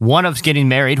friends. One of them's getting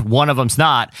married, one of them's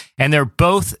not. And they're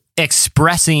both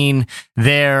expressing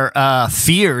their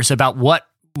fears about what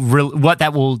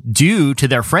that will do to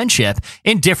their friendship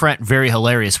in different, very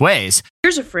hilarious ways.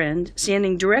 Here's a friend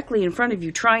standing directly in front of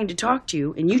you trying to talk to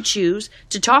you, and you choose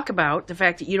to talk about the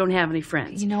fact that you don't have any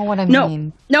friends. You know what I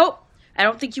mean? No, I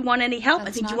don't think you want any help.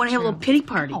 I think you want to have a little pity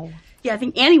party. No. Yeah, I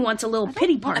think Annie wants a little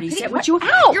pity party. Is that what you want?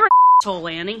 Ow! You're an asshole,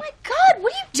 Annie. Oh my God,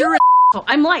 what are you doing? You're an asshole.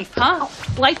 I'm Life, huh?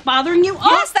 Life bothering you?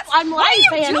 Yes, I'm Life,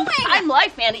 Annie. Annie. I'm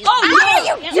Life, Annie. Oh, what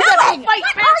are you doing? You better fight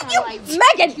back, Are you,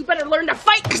 Megan? You better learn to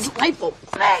fight because Life will.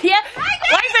 Yeah?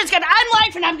 Life is gonna. I'm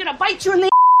Life, and I'm gonna bite you in the.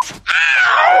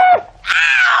 Ow!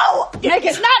 Ow! Megan,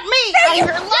 it's not me. I'm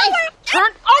your life.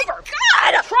 Turn over.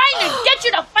 God! I'm trying to get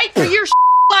you to fight for your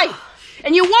life,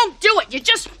 and you won't do it. You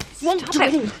just won't do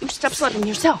it. Stop slapping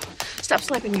yourself. Stop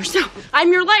slapping yourself.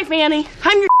 I'm your life, Annie.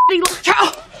 I'm your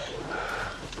life.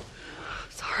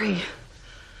 Sorry.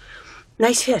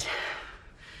 Nice hit.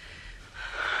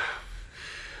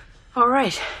 All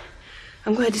right.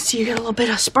 I'm glad to see you got a little bit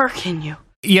of spark in you.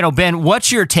 You know, Ben,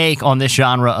 what's your take on this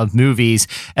genre of movies,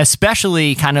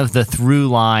 especially kind of the through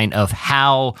line of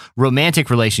how romantic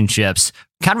relationships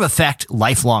kind of affect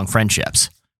lifelong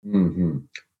friendships? Mm-hmm.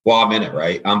 Well, I'm in it,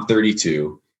 right? I'm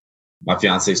 32. My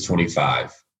fiance is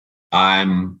 25.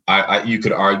 You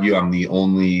could argue I'm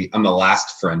the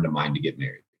last friend of mine to get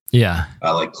married. Yeah.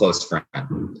 Like close friend.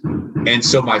 And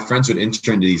so my friends would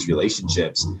enter into these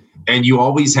relationships and you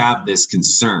always have this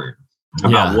concern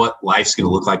about what life's going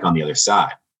to look like on the other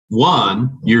side.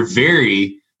 One, you're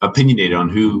very opinionated on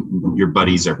who your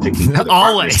buddies are picking. For the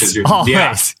always.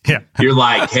 You're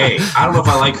like, hey, I don't know if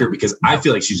I like her because I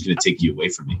feel like she's going to take you away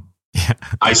from me.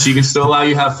 She can still allow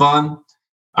you to have fun.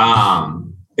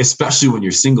 Especially when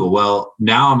you're single. Well,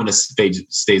 now I'm in a stage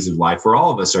of life where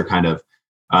all of us are kind of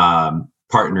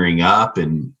partnering up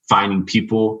and finding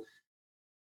people.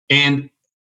 And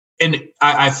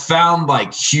I found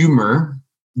like humor,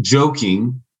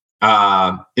 joking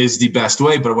is the best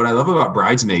way. But what I love about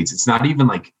Bridesmaids, it's not even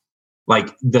like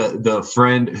the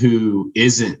friend who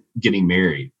isn't getting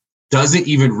married doesn't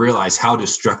even realize how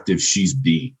destructive she's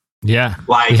being. Yeah.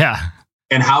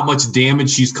 And how much damage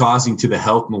she's causing to the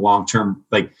health in the long term,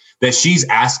 like that she's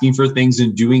asking for things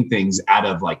and doing things out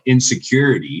of like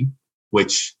insecurity,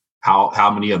 which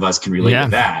how many of us can relate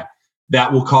to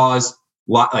that will cause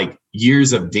like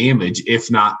years of damage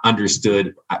if not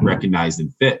understood, recognized,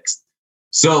 and fixed.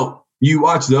 So you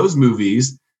watch those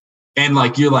movies and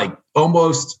like you're like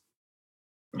almost.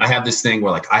 I have this thing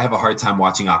where like I have a hard time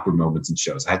watching awkward moments in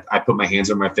shows. I put my hands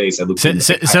on my face. I look.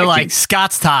 So like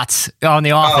Scott's Tots on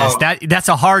The Office. That's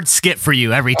a hard skip for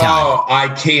you every time. Oh, I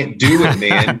can't do it,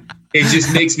 man. It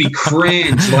just makes me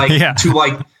cringe, to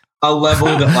like a level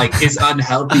that like is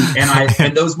unhealthy.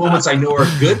 And those moments I know are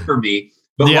good for me.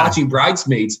 But watching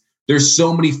Bridesmaids, there's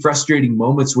so many frustrating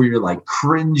moments where you're like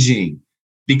cringing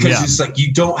because it's like,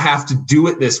 you don't have to do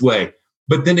it this way.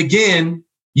 But then again,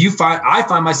 I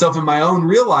find myself in my own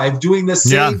real life doing the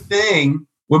same thing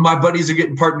when my buddies are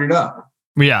getting partnered up.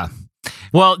 Yeah.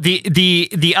 Well,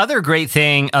 the other great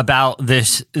thing about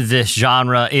this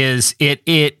genre is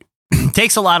it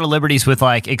takes a lot of liberties with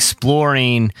like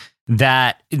exploring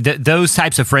those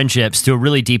types of friendships to a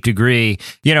really deep degree,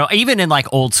 you know, even in like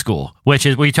Old School, which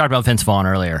is, we talked about Vince Vaughn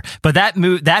earlier, but that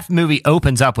movie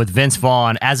opens up with Vince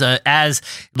Vaughn as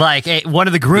one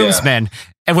of the groomsmen.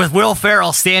 And with Will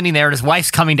Ferrell standing there and his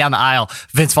wife's coming down the aisle,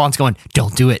 Vince Vaughn's going,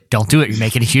 don't do it. You're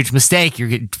making a huge mistake.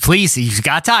 Please, you've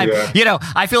got time. Yeah. You know,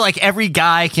 I feel like every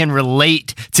guy can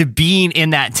relate to being in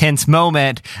that tense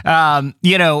moment.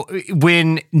 You know,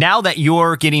 now that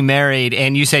you're getting married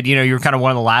and you said, you know, you're kind of one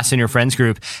of the last in your friends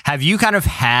group, have you kind of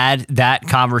had that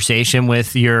conversation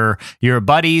with your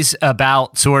buddies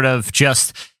about sort of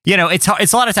just, you know, it's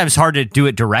a lot of times hard to do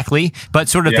it directly, but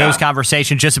sort of those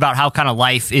conversations just about how kind of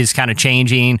life is kind of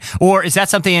changing? Or is that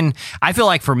something, I feel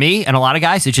like for me and a lot of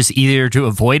guys, it's just easier to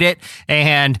avoid it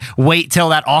and wait till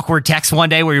that awkward text one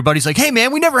day where your buddy's like, hey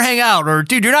man, we never hang out, or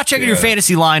dude, you're not checking your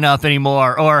fantasy lineup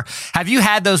anymore. Or have you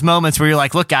had those moments where you're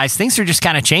like, look guys, things are just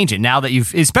kind of changing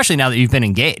especially now that you've been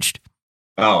engaged?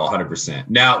 Oh, 100%.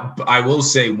 Now I will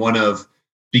say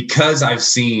because I've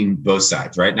seen both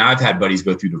sides, right? Now I've had buddies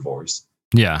go through divorce.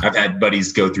 Yeah. I've had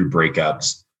buddies go through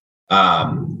breakups.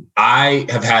 I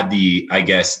have had the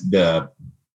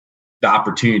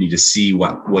opportunity to see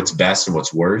what's best and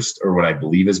what's worst, or what I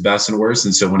believe is best and worst.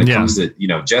 And so when it comes to, you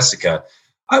know, Jessica,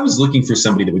 I was looking for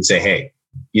somebody that would say, hey,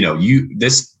 you know,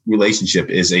 this relationship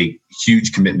is a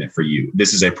huge commitment for you.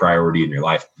 This is a priority in your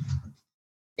life.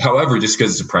 However, just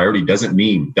because it's a priority doesn't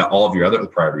mean that all of your other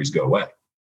priorities go away.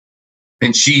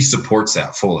 And she supports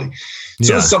that fully.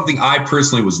 So it's something I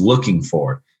personally was looking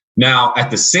for. Now,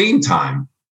 at the same time,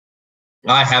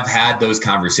 I have had those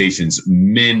conversations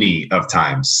many of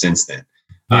times since then.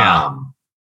 Yeah.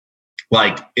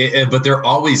 But they're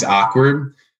always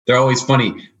awkward. They're always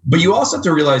funny. But you also have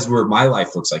to realize where my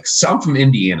life looks like. So I'm from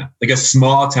Indiana, like a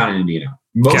small town in Indiana.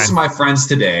 Most of my friends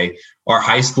today are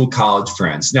high school, college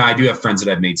friends. Now, I do have friends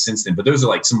that I've made since then, but those are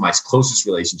like some of my closest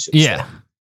relationships. Yeah.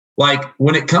 Like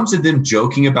when it comes to them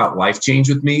joking about life change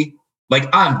with me, like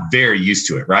I'm very used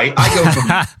to it, right?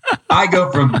 I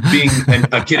go from being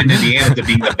a kid in Indiana to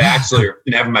being The Bachelor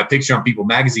and having my picture on People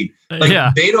magazine.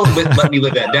 Like they don't let me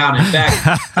live that down. In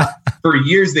fact, for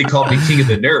years they called me King of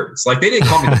the Nerds. Like they didn't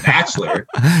call me The Bachelor.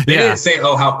 They didn't say,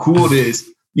 oh, how cool it is,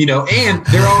 you know. And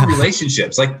they're all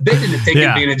relationships. Like they didn't take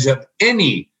advantage of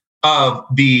any of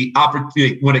the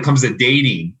opportunity when it comes to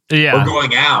dating or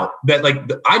going out. That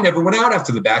like I never went out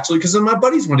after The Bachelor because my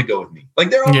buddies want to go with me. Like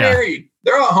they're all married,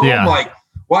 they're all home, like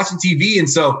watching TV. And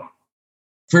so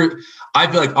I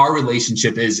feel like our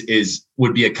relationship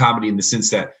would be a comedy in the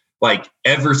sense that like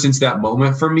ever since that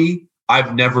moment for me,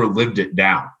 I've never lived it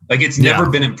down. Like it's never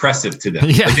been impressive to them.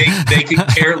 Like, they could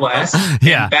care less.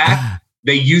 In fact,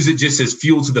 they use it just as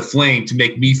fuel to the flame to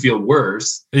make me feel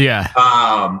worse.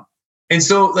 And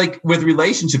so like with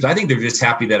relationships, I think they're just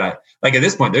happy that at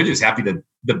this point, they're just happy that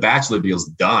The Bachelor deal's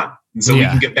done. And so we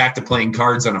can get back to playing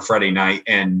cards on a Friday night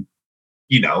and,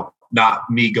 you know, not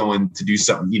me going to do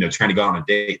something, you know, trying to go on a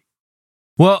date.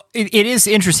 Well, it is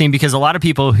interesting because a lot of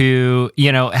people who,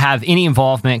 you know, have any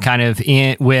involvement kind of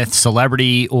with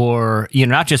celebrity or, you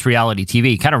know, not just reality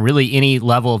TV, kind of really any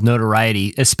level of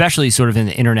notoriety, especially sort of in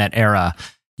the internet era,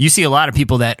 you see a lot of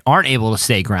people that aren't able to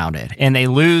stay grounded and they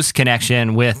lose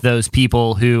connection with those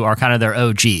people who are kind of their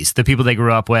OGs, the people they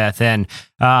grew up with. And,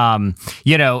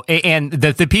 you know, and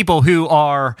the people who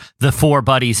are the four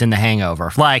buddies in The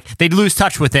Hangover, like they lose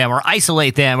touch with them or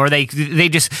isolate them, or they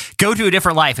just go to a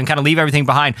different life and kind of leave everything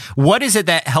behind. What is it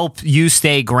that helped you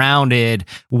stay grounded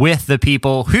with the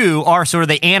people who are sort of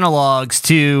the analogs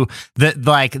to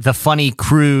the funny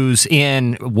crews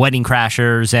in Wedding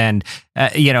Crashers and,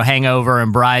 you know, Hangover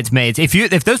and Bridesmaids?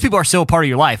 If those people are still a part of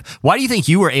your life, why do you think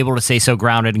you were able to stay so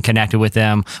grounded and connected with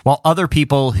them while other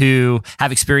people who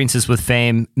have experiences with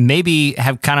fame maybe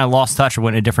have kind of lost touch or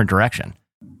went in a different direction?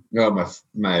 Oh,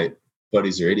 my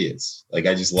buddies are idiots. Like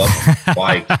I just love them.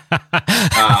 Like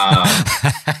I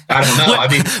don't know. I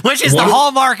mean, which is the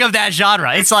hallmark of that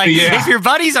genre. It's like if your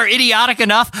buddies are idiotic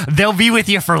enough, they'll be with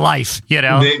you for life. You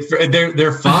know,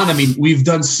 they're fun. I mean, we've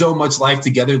done so much life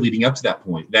together leading up to that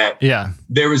point that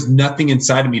there was nothing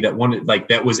inside of me that wanted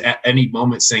that was at any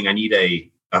moment saying I need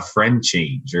a friend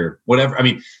change or whatever. I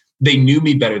mean, they knew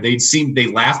me better. They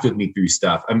laughed with me through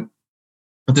stuff.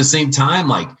 At the same time,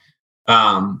 like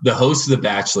the host of The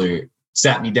Bachelor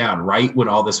sat me down right when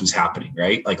all this was happening,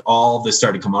 right? Like all this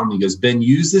started to come on me. He goes, Ben,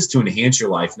 use this to enhance your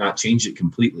life, not change it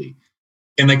completely.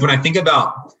 And like, when I think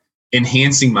about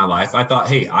enhancing my life, I thought,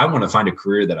 hey, I want to find a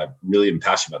career that I really am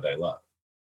passionate about,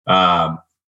 that I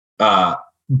love.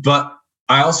 But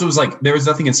I also was like, there was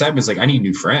nothing inside me. It's like, I need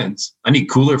new friends. I need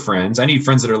cooler friends. I need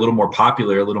friends that are a little more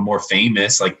popular, a little more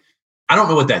famous. Like, I don't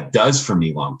know what that does for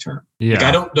me long term. Yeah. Like,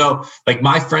 I don't know. Like,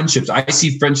 my friendships, I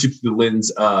see friendships through the lens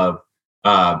of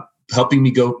helping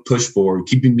me go push forward,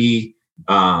 keeping me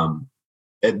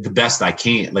at the best I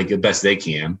can, like the best they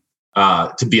can,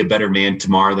 to be a better man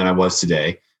tomorrow than I was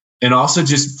today. And also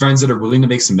just friends that are willing to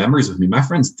make some memories with me. My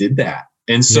friends did that.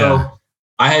 And so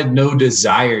I had no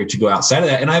desire to go outside of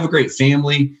that. And I have a great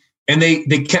family, and they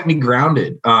kept me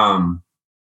grounded.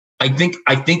 I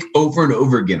think over and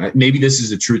over again, maybe this is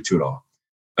the truth to it all.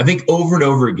 I think over and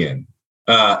over again,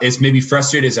 as maybe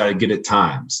frustrated as I get at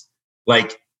times,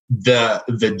 like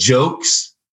the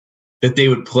jokes that they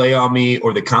would play on me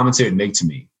or the comments they would make to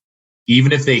me,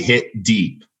 even if they hit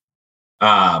deep,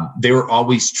 they were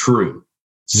always true.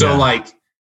 So like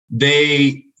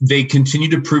they continue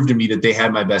to prove to me that they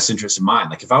had my best interest in mind.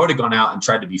 Like, if I would have gone out and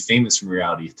tried to be famous from a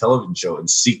reality television show and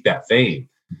seek that fame,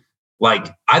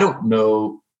 like, I don't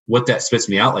know what that spits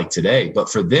me out like today, but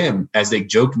for them, as they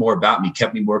joked more about me,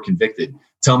 kept me more convicted,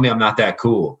 telling me I'm not that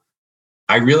cool,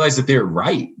 I realized that they're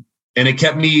right. And it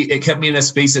kept me in a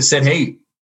space that said, hey,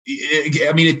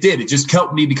 it did. It just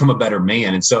helped me become a better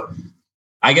man. And so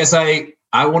I guess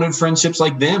I wanted friendships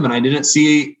like them, and I didn't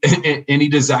see any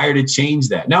desire to change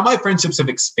that. Now my friendships have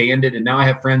expanded, and now I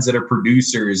have friends that are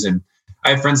producers, and I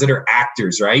have friends that are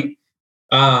actors, right?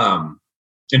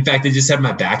 In fact, I just had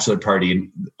my bachelor party, and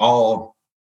all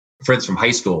friends from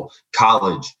high school,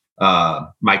 college,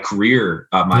 my career,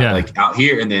 like out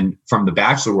here, and then from the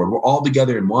bachelor world, we're all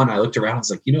together in one. I looked around, I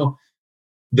was like,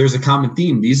 there's a common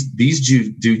theme. These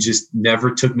dudes just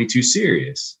never took me too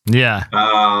serious. Yeah.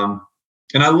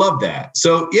 And I love that.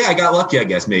 So yeah, I got lucky, I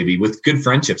guess, maybe with good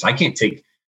friendships. I can't take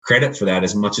credit for that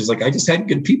as much as like I just had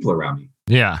good people around me.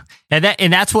 Yeah.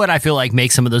 And that's what I feel like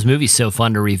makes some of those movies so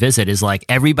fun to revisit, is like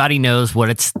everybody knows what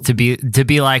it's to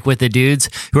be like with the dudes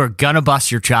who are gonna bust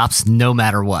your chops no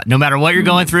matter what you're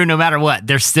going through, no matter what,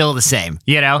 they're still the same,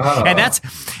 and that's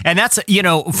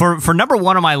for number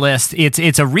one on my list,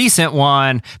 it's a recent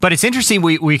one, but it's interesting.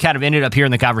 We kind of ended up here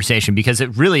in the conversation because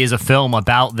it really is a film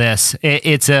about this.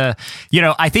 It's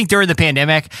I think during the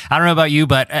pandemic, I don't know about you,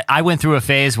 but I went through a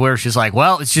phase where it's just like,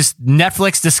 well, it's just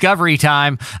Netflix discovery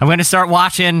time. I'm going to start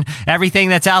watching everything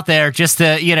that's out there just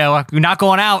to, not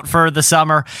going out for the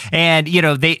summer. And,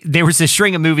 there was a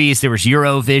string of movies. There was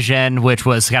Eurovision, which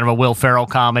was kind of a Will Ferrell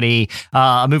comedy,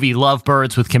 a movie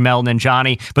Lovebirds with Kumail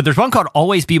Nanjiani. But there's one called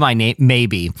Always Be My Name,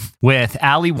 Maybe, with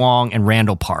Ali Wong and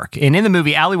Randall Park. And in the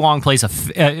movie, Ali Wong plays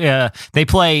they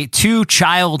play two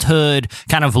childhood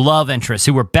kind of love interests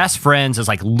who were best friends as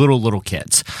like little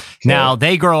kids. Now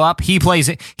they grow up. He plays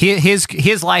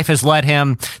his life has led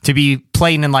him to be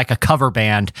playing in like a cover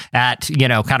band at,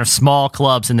 kind of small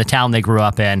clubs in the town they grew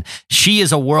up in. She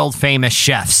is a world famous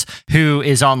chef who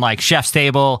is on like Chef's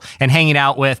Table and hanging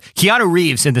out with Keanu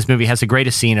Reeves. In this movie has the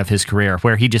greatest scene of his career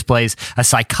where he just plays a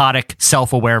psychotic,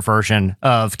 self-aware version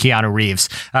of Keanu Reeves,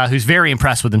 who's very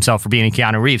impressed with himself for being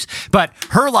Keanu Reeves. But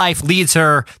her life leads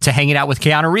her to hanging out with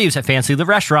Keanu Reeves at fancy the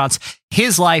restaurants.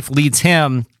 His life leads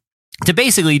him to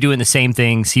basically doing the same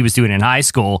things he was doing in high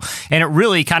school. And it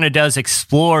really kind of does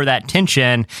explore that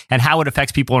tension and how it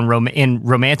affects people in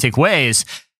romantic ways.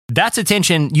 That's a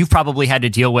tension you've probably had to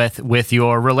deal with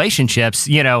your relationships.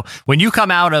 When you come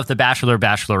out of The Bachelor,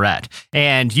 Bachelorette,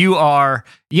 and you are,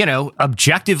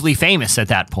 objectively famous at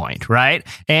that point, right?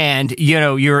 And,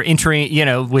 you're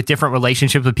entering, with different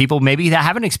relationships with people maybe that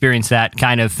haven't experienced that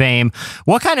kind of fame.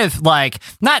 What kind of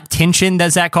not tension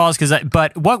does that cause?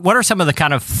 But what are some of the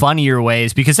kind of funnier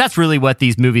ways? Because that's really what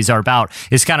these movies are about,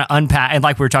 is kind of unpack, and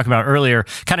like we were talking about earlier,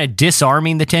 kind of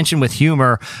disarming the tension with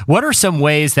humor. What are some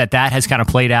ways that has kind of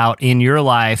played out in your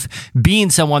life, being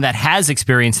someone that has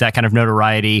experienced that kind of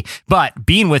notoriety, but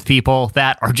being with people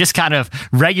that are just kind of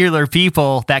regular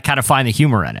people that kind of find the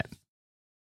humor in it?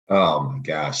 Oh my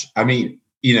gosh. I mean,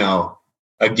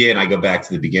 again, I go back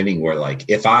to the beginning where like,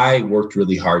 if I worked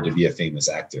really hard to be a famous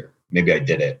actor, maybe I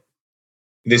did it,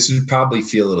 this would probably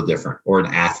feel a little different. Or an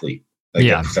athlete, like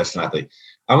a professional athlete.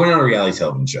 I went on a reality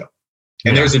television show,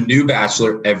 and there's a new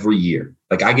Bachelor every year.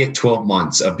 Like, I get 12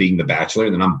 months of being the Bachelor,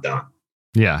 and then I'm done.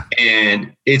 Yeah.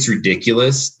 And it's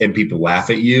ridiculous. And people laugh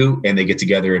at you, and they get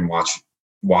together and watch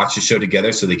the show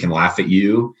together so they can laugh at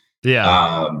you.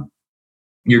 Yeah.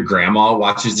 Your grandma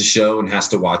watches the show and has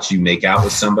to watch you make out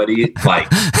with somebody, and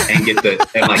get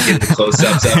the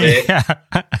close-ups of it.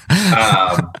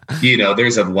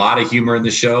 There's a lot of humor in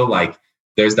the show. Like,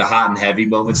 there's the hot and heavy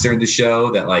moments during the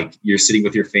show that like you're sitting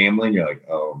with your family and you're like,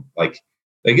 oh, like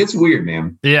it's weird,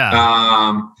 man.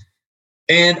 Yeah.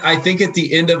 And I think at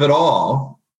the end of it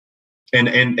all, and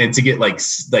to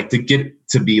get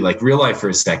to be like real life for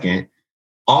a second,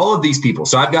 all of these people.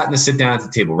 So I've gotten to sit down at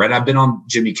the table, right? I've been on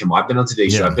Jimmy Kimmel. I've been on Today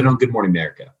Show. I've been on Good Morning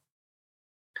America.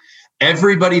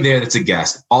 Everybody there that's a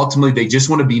guest, ultimately, they just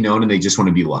want to be known and they just want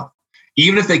to be loved,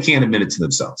 even if they can't admit it to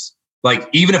themselves. Like,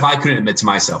 even if I couldn't admit to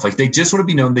myself, like they just want to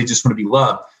be known, they just want to be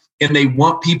loved. And they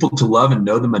want people to love and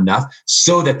know them enough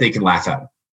so that they can laugh at them.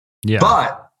 Yeah.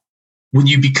 But when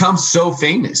you become so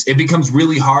famous, it becomes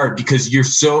really hard because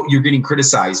you're getting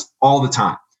criticized all the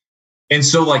time. And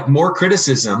so like more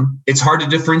criticism, it's hard to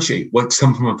differentiate what's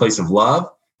coming from a place of love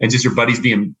and just your buddies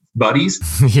being buddies.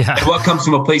 Yeah. And what comes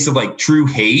from a place of like true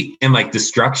hate and like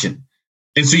destruction.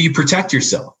 And so you protect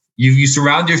yourself. You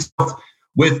surround yourself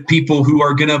with people who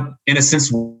are going to, in a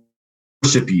sense,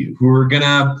 worship you, who are going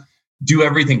to do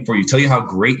everything for you, tell you how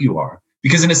great you are.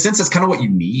 Because in a sense, that's kind of what you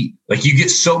need. Like you get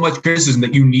so much criticism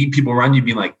that you need people around you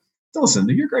being like, listen,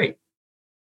 you're great.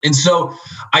 And so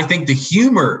I think the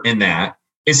humor in that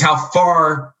is how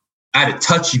far out of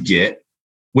touch you get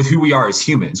with who we are as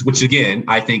humans, which again,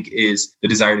 I think is the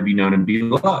desire to be known and be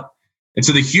loved. And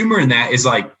so the humor in that is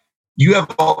like, you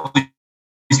have all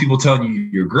these people telling you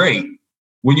you're great.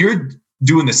 When you're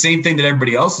doing the same thing that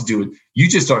everybody else is doing, you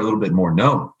just are a little bit more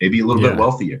known, maybe a little bit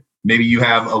wealthier. Maybe you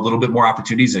have a little bit more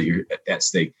opportunities at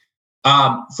stake.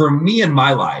 For me in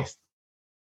my life,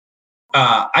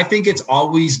 I think it's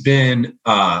always been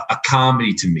a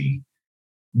comedy to me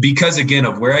because, again,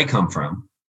 of where I come from,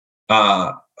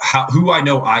 who I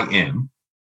know I am,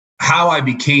 how I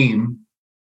became,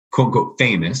 quote unquote,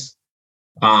 famous,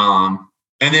 and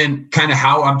then kind of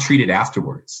how I'm treated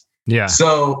afterwards. Yeah.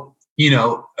 So,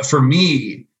 for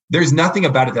me, there's nothing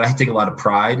about it that I take a lot of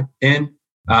pride in.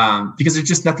 Because there's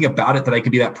just nothing about it that I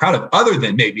could be that proud of other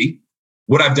than maybe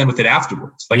what I've done with it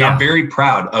afterwards. Like, I'm very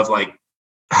proud of like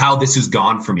how this has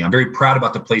gone for me. I'm very proud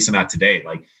about the place I'm at today.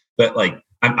 Like, but like,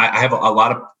 I have a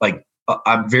lot of like,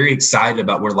 I'm very excited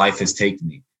about where life has taken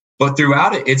me, but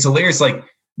throughout it, it's hilarious. Like,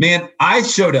 man, I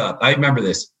showed up. I remember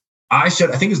this. I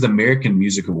think it was the American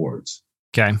Music Awards.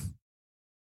 Okay.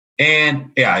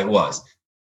 And yeah, it was.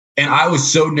 And I was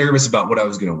so nervous about what I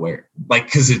was going to wear, like,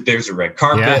 because there's a red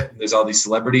carpet, there's all these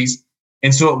celebrities.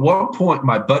 And so at one point,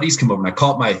 my buddies come over and I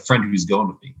call up my friend who's going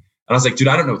with me. And I was like, dude,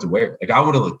 I don't know what to wear. Like, I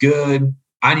want to look good.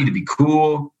 I need to be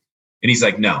cool. And he's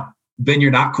like, no, Ben, you're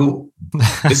not cool.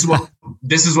 This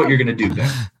is what you're going to do,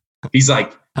 Ben. He's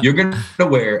like, you're going to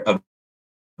wear a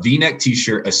V-neck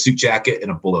t-shirt, a suit jacket, and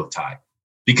a bolo tie.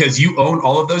 Because you own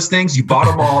all of those things. You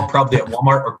bought them all probably at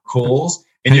Walmart or Kohl's,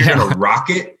 and you're going to rock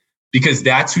it. Because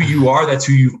that's who you are. That's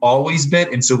who you've always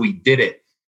been. And so we did it.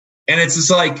 And it's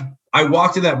just like, I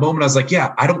walked in that moment. I was like,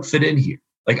 yeah, I don't fit in here.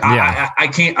 Like, I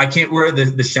can't wear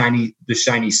the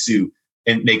shiny suit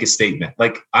and make a statement.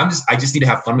 Like, I just need to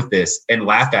have fun with this and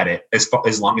laugh at it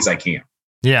as long as I can.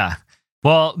 Yeah.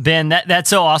 Well, Ben,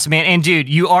 that's so awesome, man. And dude,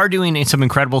 you are doing some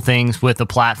incredible things with the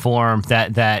platform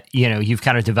that you've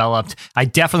kind of developed. I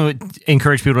definitely would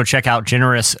encourage people to check out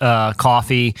Generous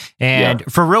Coffee. And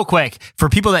for real quick, for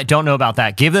people that don't know about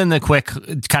that, give them the quick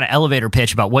kind of elevator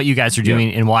pitch about what you guys are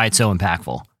doing and why it's so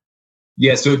impactful.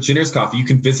 Yeah. So Generous Coffee, you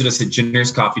can visit us at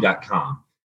generouscoffee.com.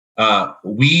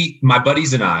 My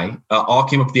buddies and I all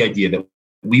came up with the idea that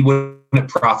we wouldn't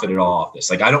profit at all off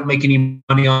this. Like, I don't make any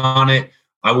money on it.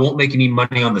 I won't make any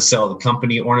money on the sale of the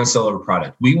company or on the sale of a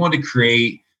product. We want to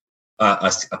create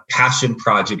a passion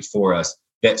project for us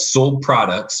that sold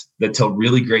products that tell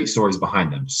really great stories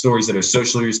behind them, stories that are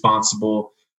socially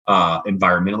responsible,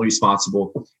 environmentally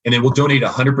responsible, and then we'll donate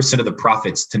 100% of the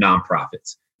profits to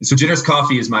nonprofits. And so Generous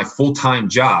Coffee is my full-time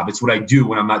job. It's what I do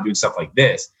when I'm not doing stuff like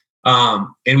this. And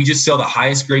we just sell the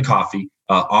highest grade coffee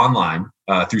online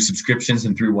through subscriptions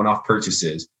and through one-off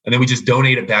purchases. And then we just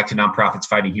donate it back to nonprofits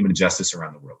fighting human injustice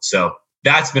around the world. So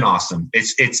that's been awesome.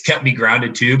 It's kept me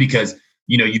grounded too, because,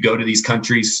 you go to these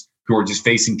countries who are just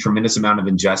facing tremendous amount of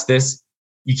injustice.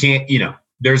 You can't,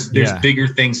 there's bigger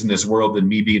things in this world than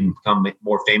me become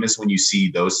more famous when you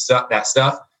see that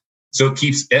stuff. So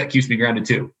it keeps me grounded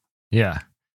too. Yeah.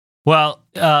 Well,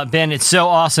 Ben, it's so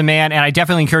awesome, man. And I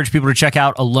definitely encourage people to check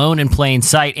out Alone in Plain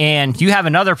Sight. And you have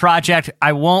another project.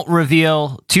 I won't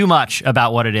reveal too much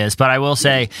about what it is, but I will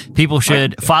say people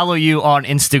should follow you on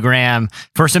Instagram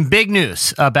for some big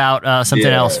news about something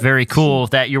else very cool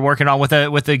that you're working on with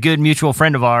a good mutual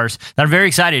friend of ours that I'm very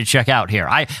excited to check out here.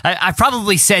 I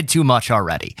probably said too much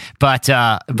already, but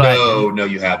no,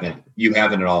 you haven't. You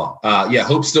haven't at all.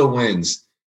 Hope Still Wins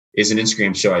is an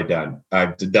Instagram show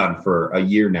I've done for a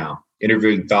year now.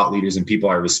 interviewing thought leaders and people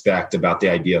I respect about the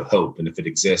idea of hope. And if it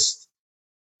exists,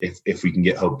 if we can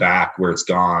get hope back where it's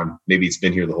gone, maybe it's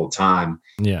been here the whole time.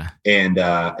 Yeah. And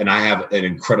I have an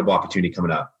incredible opportunity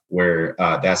coming up where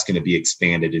that's going to be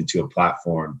expanded into a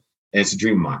platform, and it's a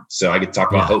dream of mine. So I get to talk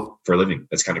about hope for a living.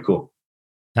 That's kind of cool.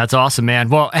 That's awesome, man.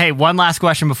 Well, hey, one last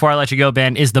question before I let you go,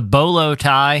 Ben. Is the bolo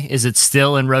tie, is it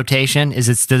still in rotation? Does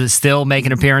it still make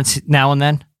an appearance now and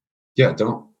then? Yeah,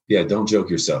 don't joke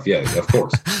yourself. Yeah, of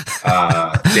course.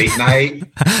 Date night.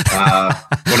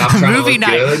 When I'm trying movie to look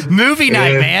night. good. Movie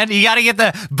night, man. You got to get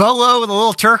the bolo with a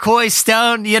little turquoise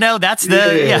stone. You know, that's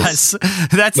Yes.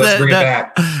 That's Let's bring it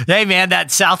back. Hey, man,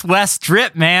 that Southwest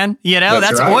drip, man. You know,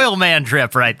 that's right. oil man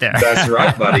drip right there. That's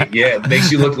right, buddy. Yeah, it makes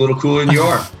you look a little cooler than you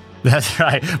are. That's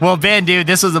right. Well, Ben, dude,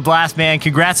 this was a blast, man.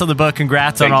 Congrats on the book.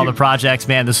 Congrats on all the projects,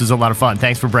 man. This was a lot of fun.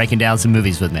 Thanks for breaking down some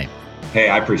movies with me. Hey,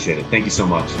 I appreciate it. Thank you so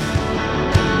much.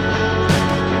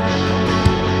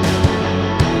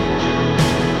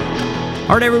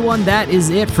 All right, everyone, that is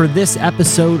it for this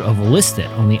episode of Listed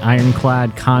on the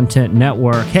Ironclad Content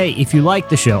Network. Hey, if you like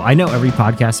the show, I know every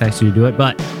podcast has to do it,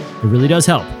 but it really does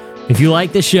help. If you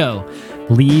like the show,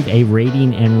 leave a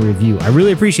rating and review. I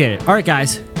really appreciate it. All right,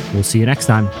 guys, we'll see you next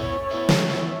time.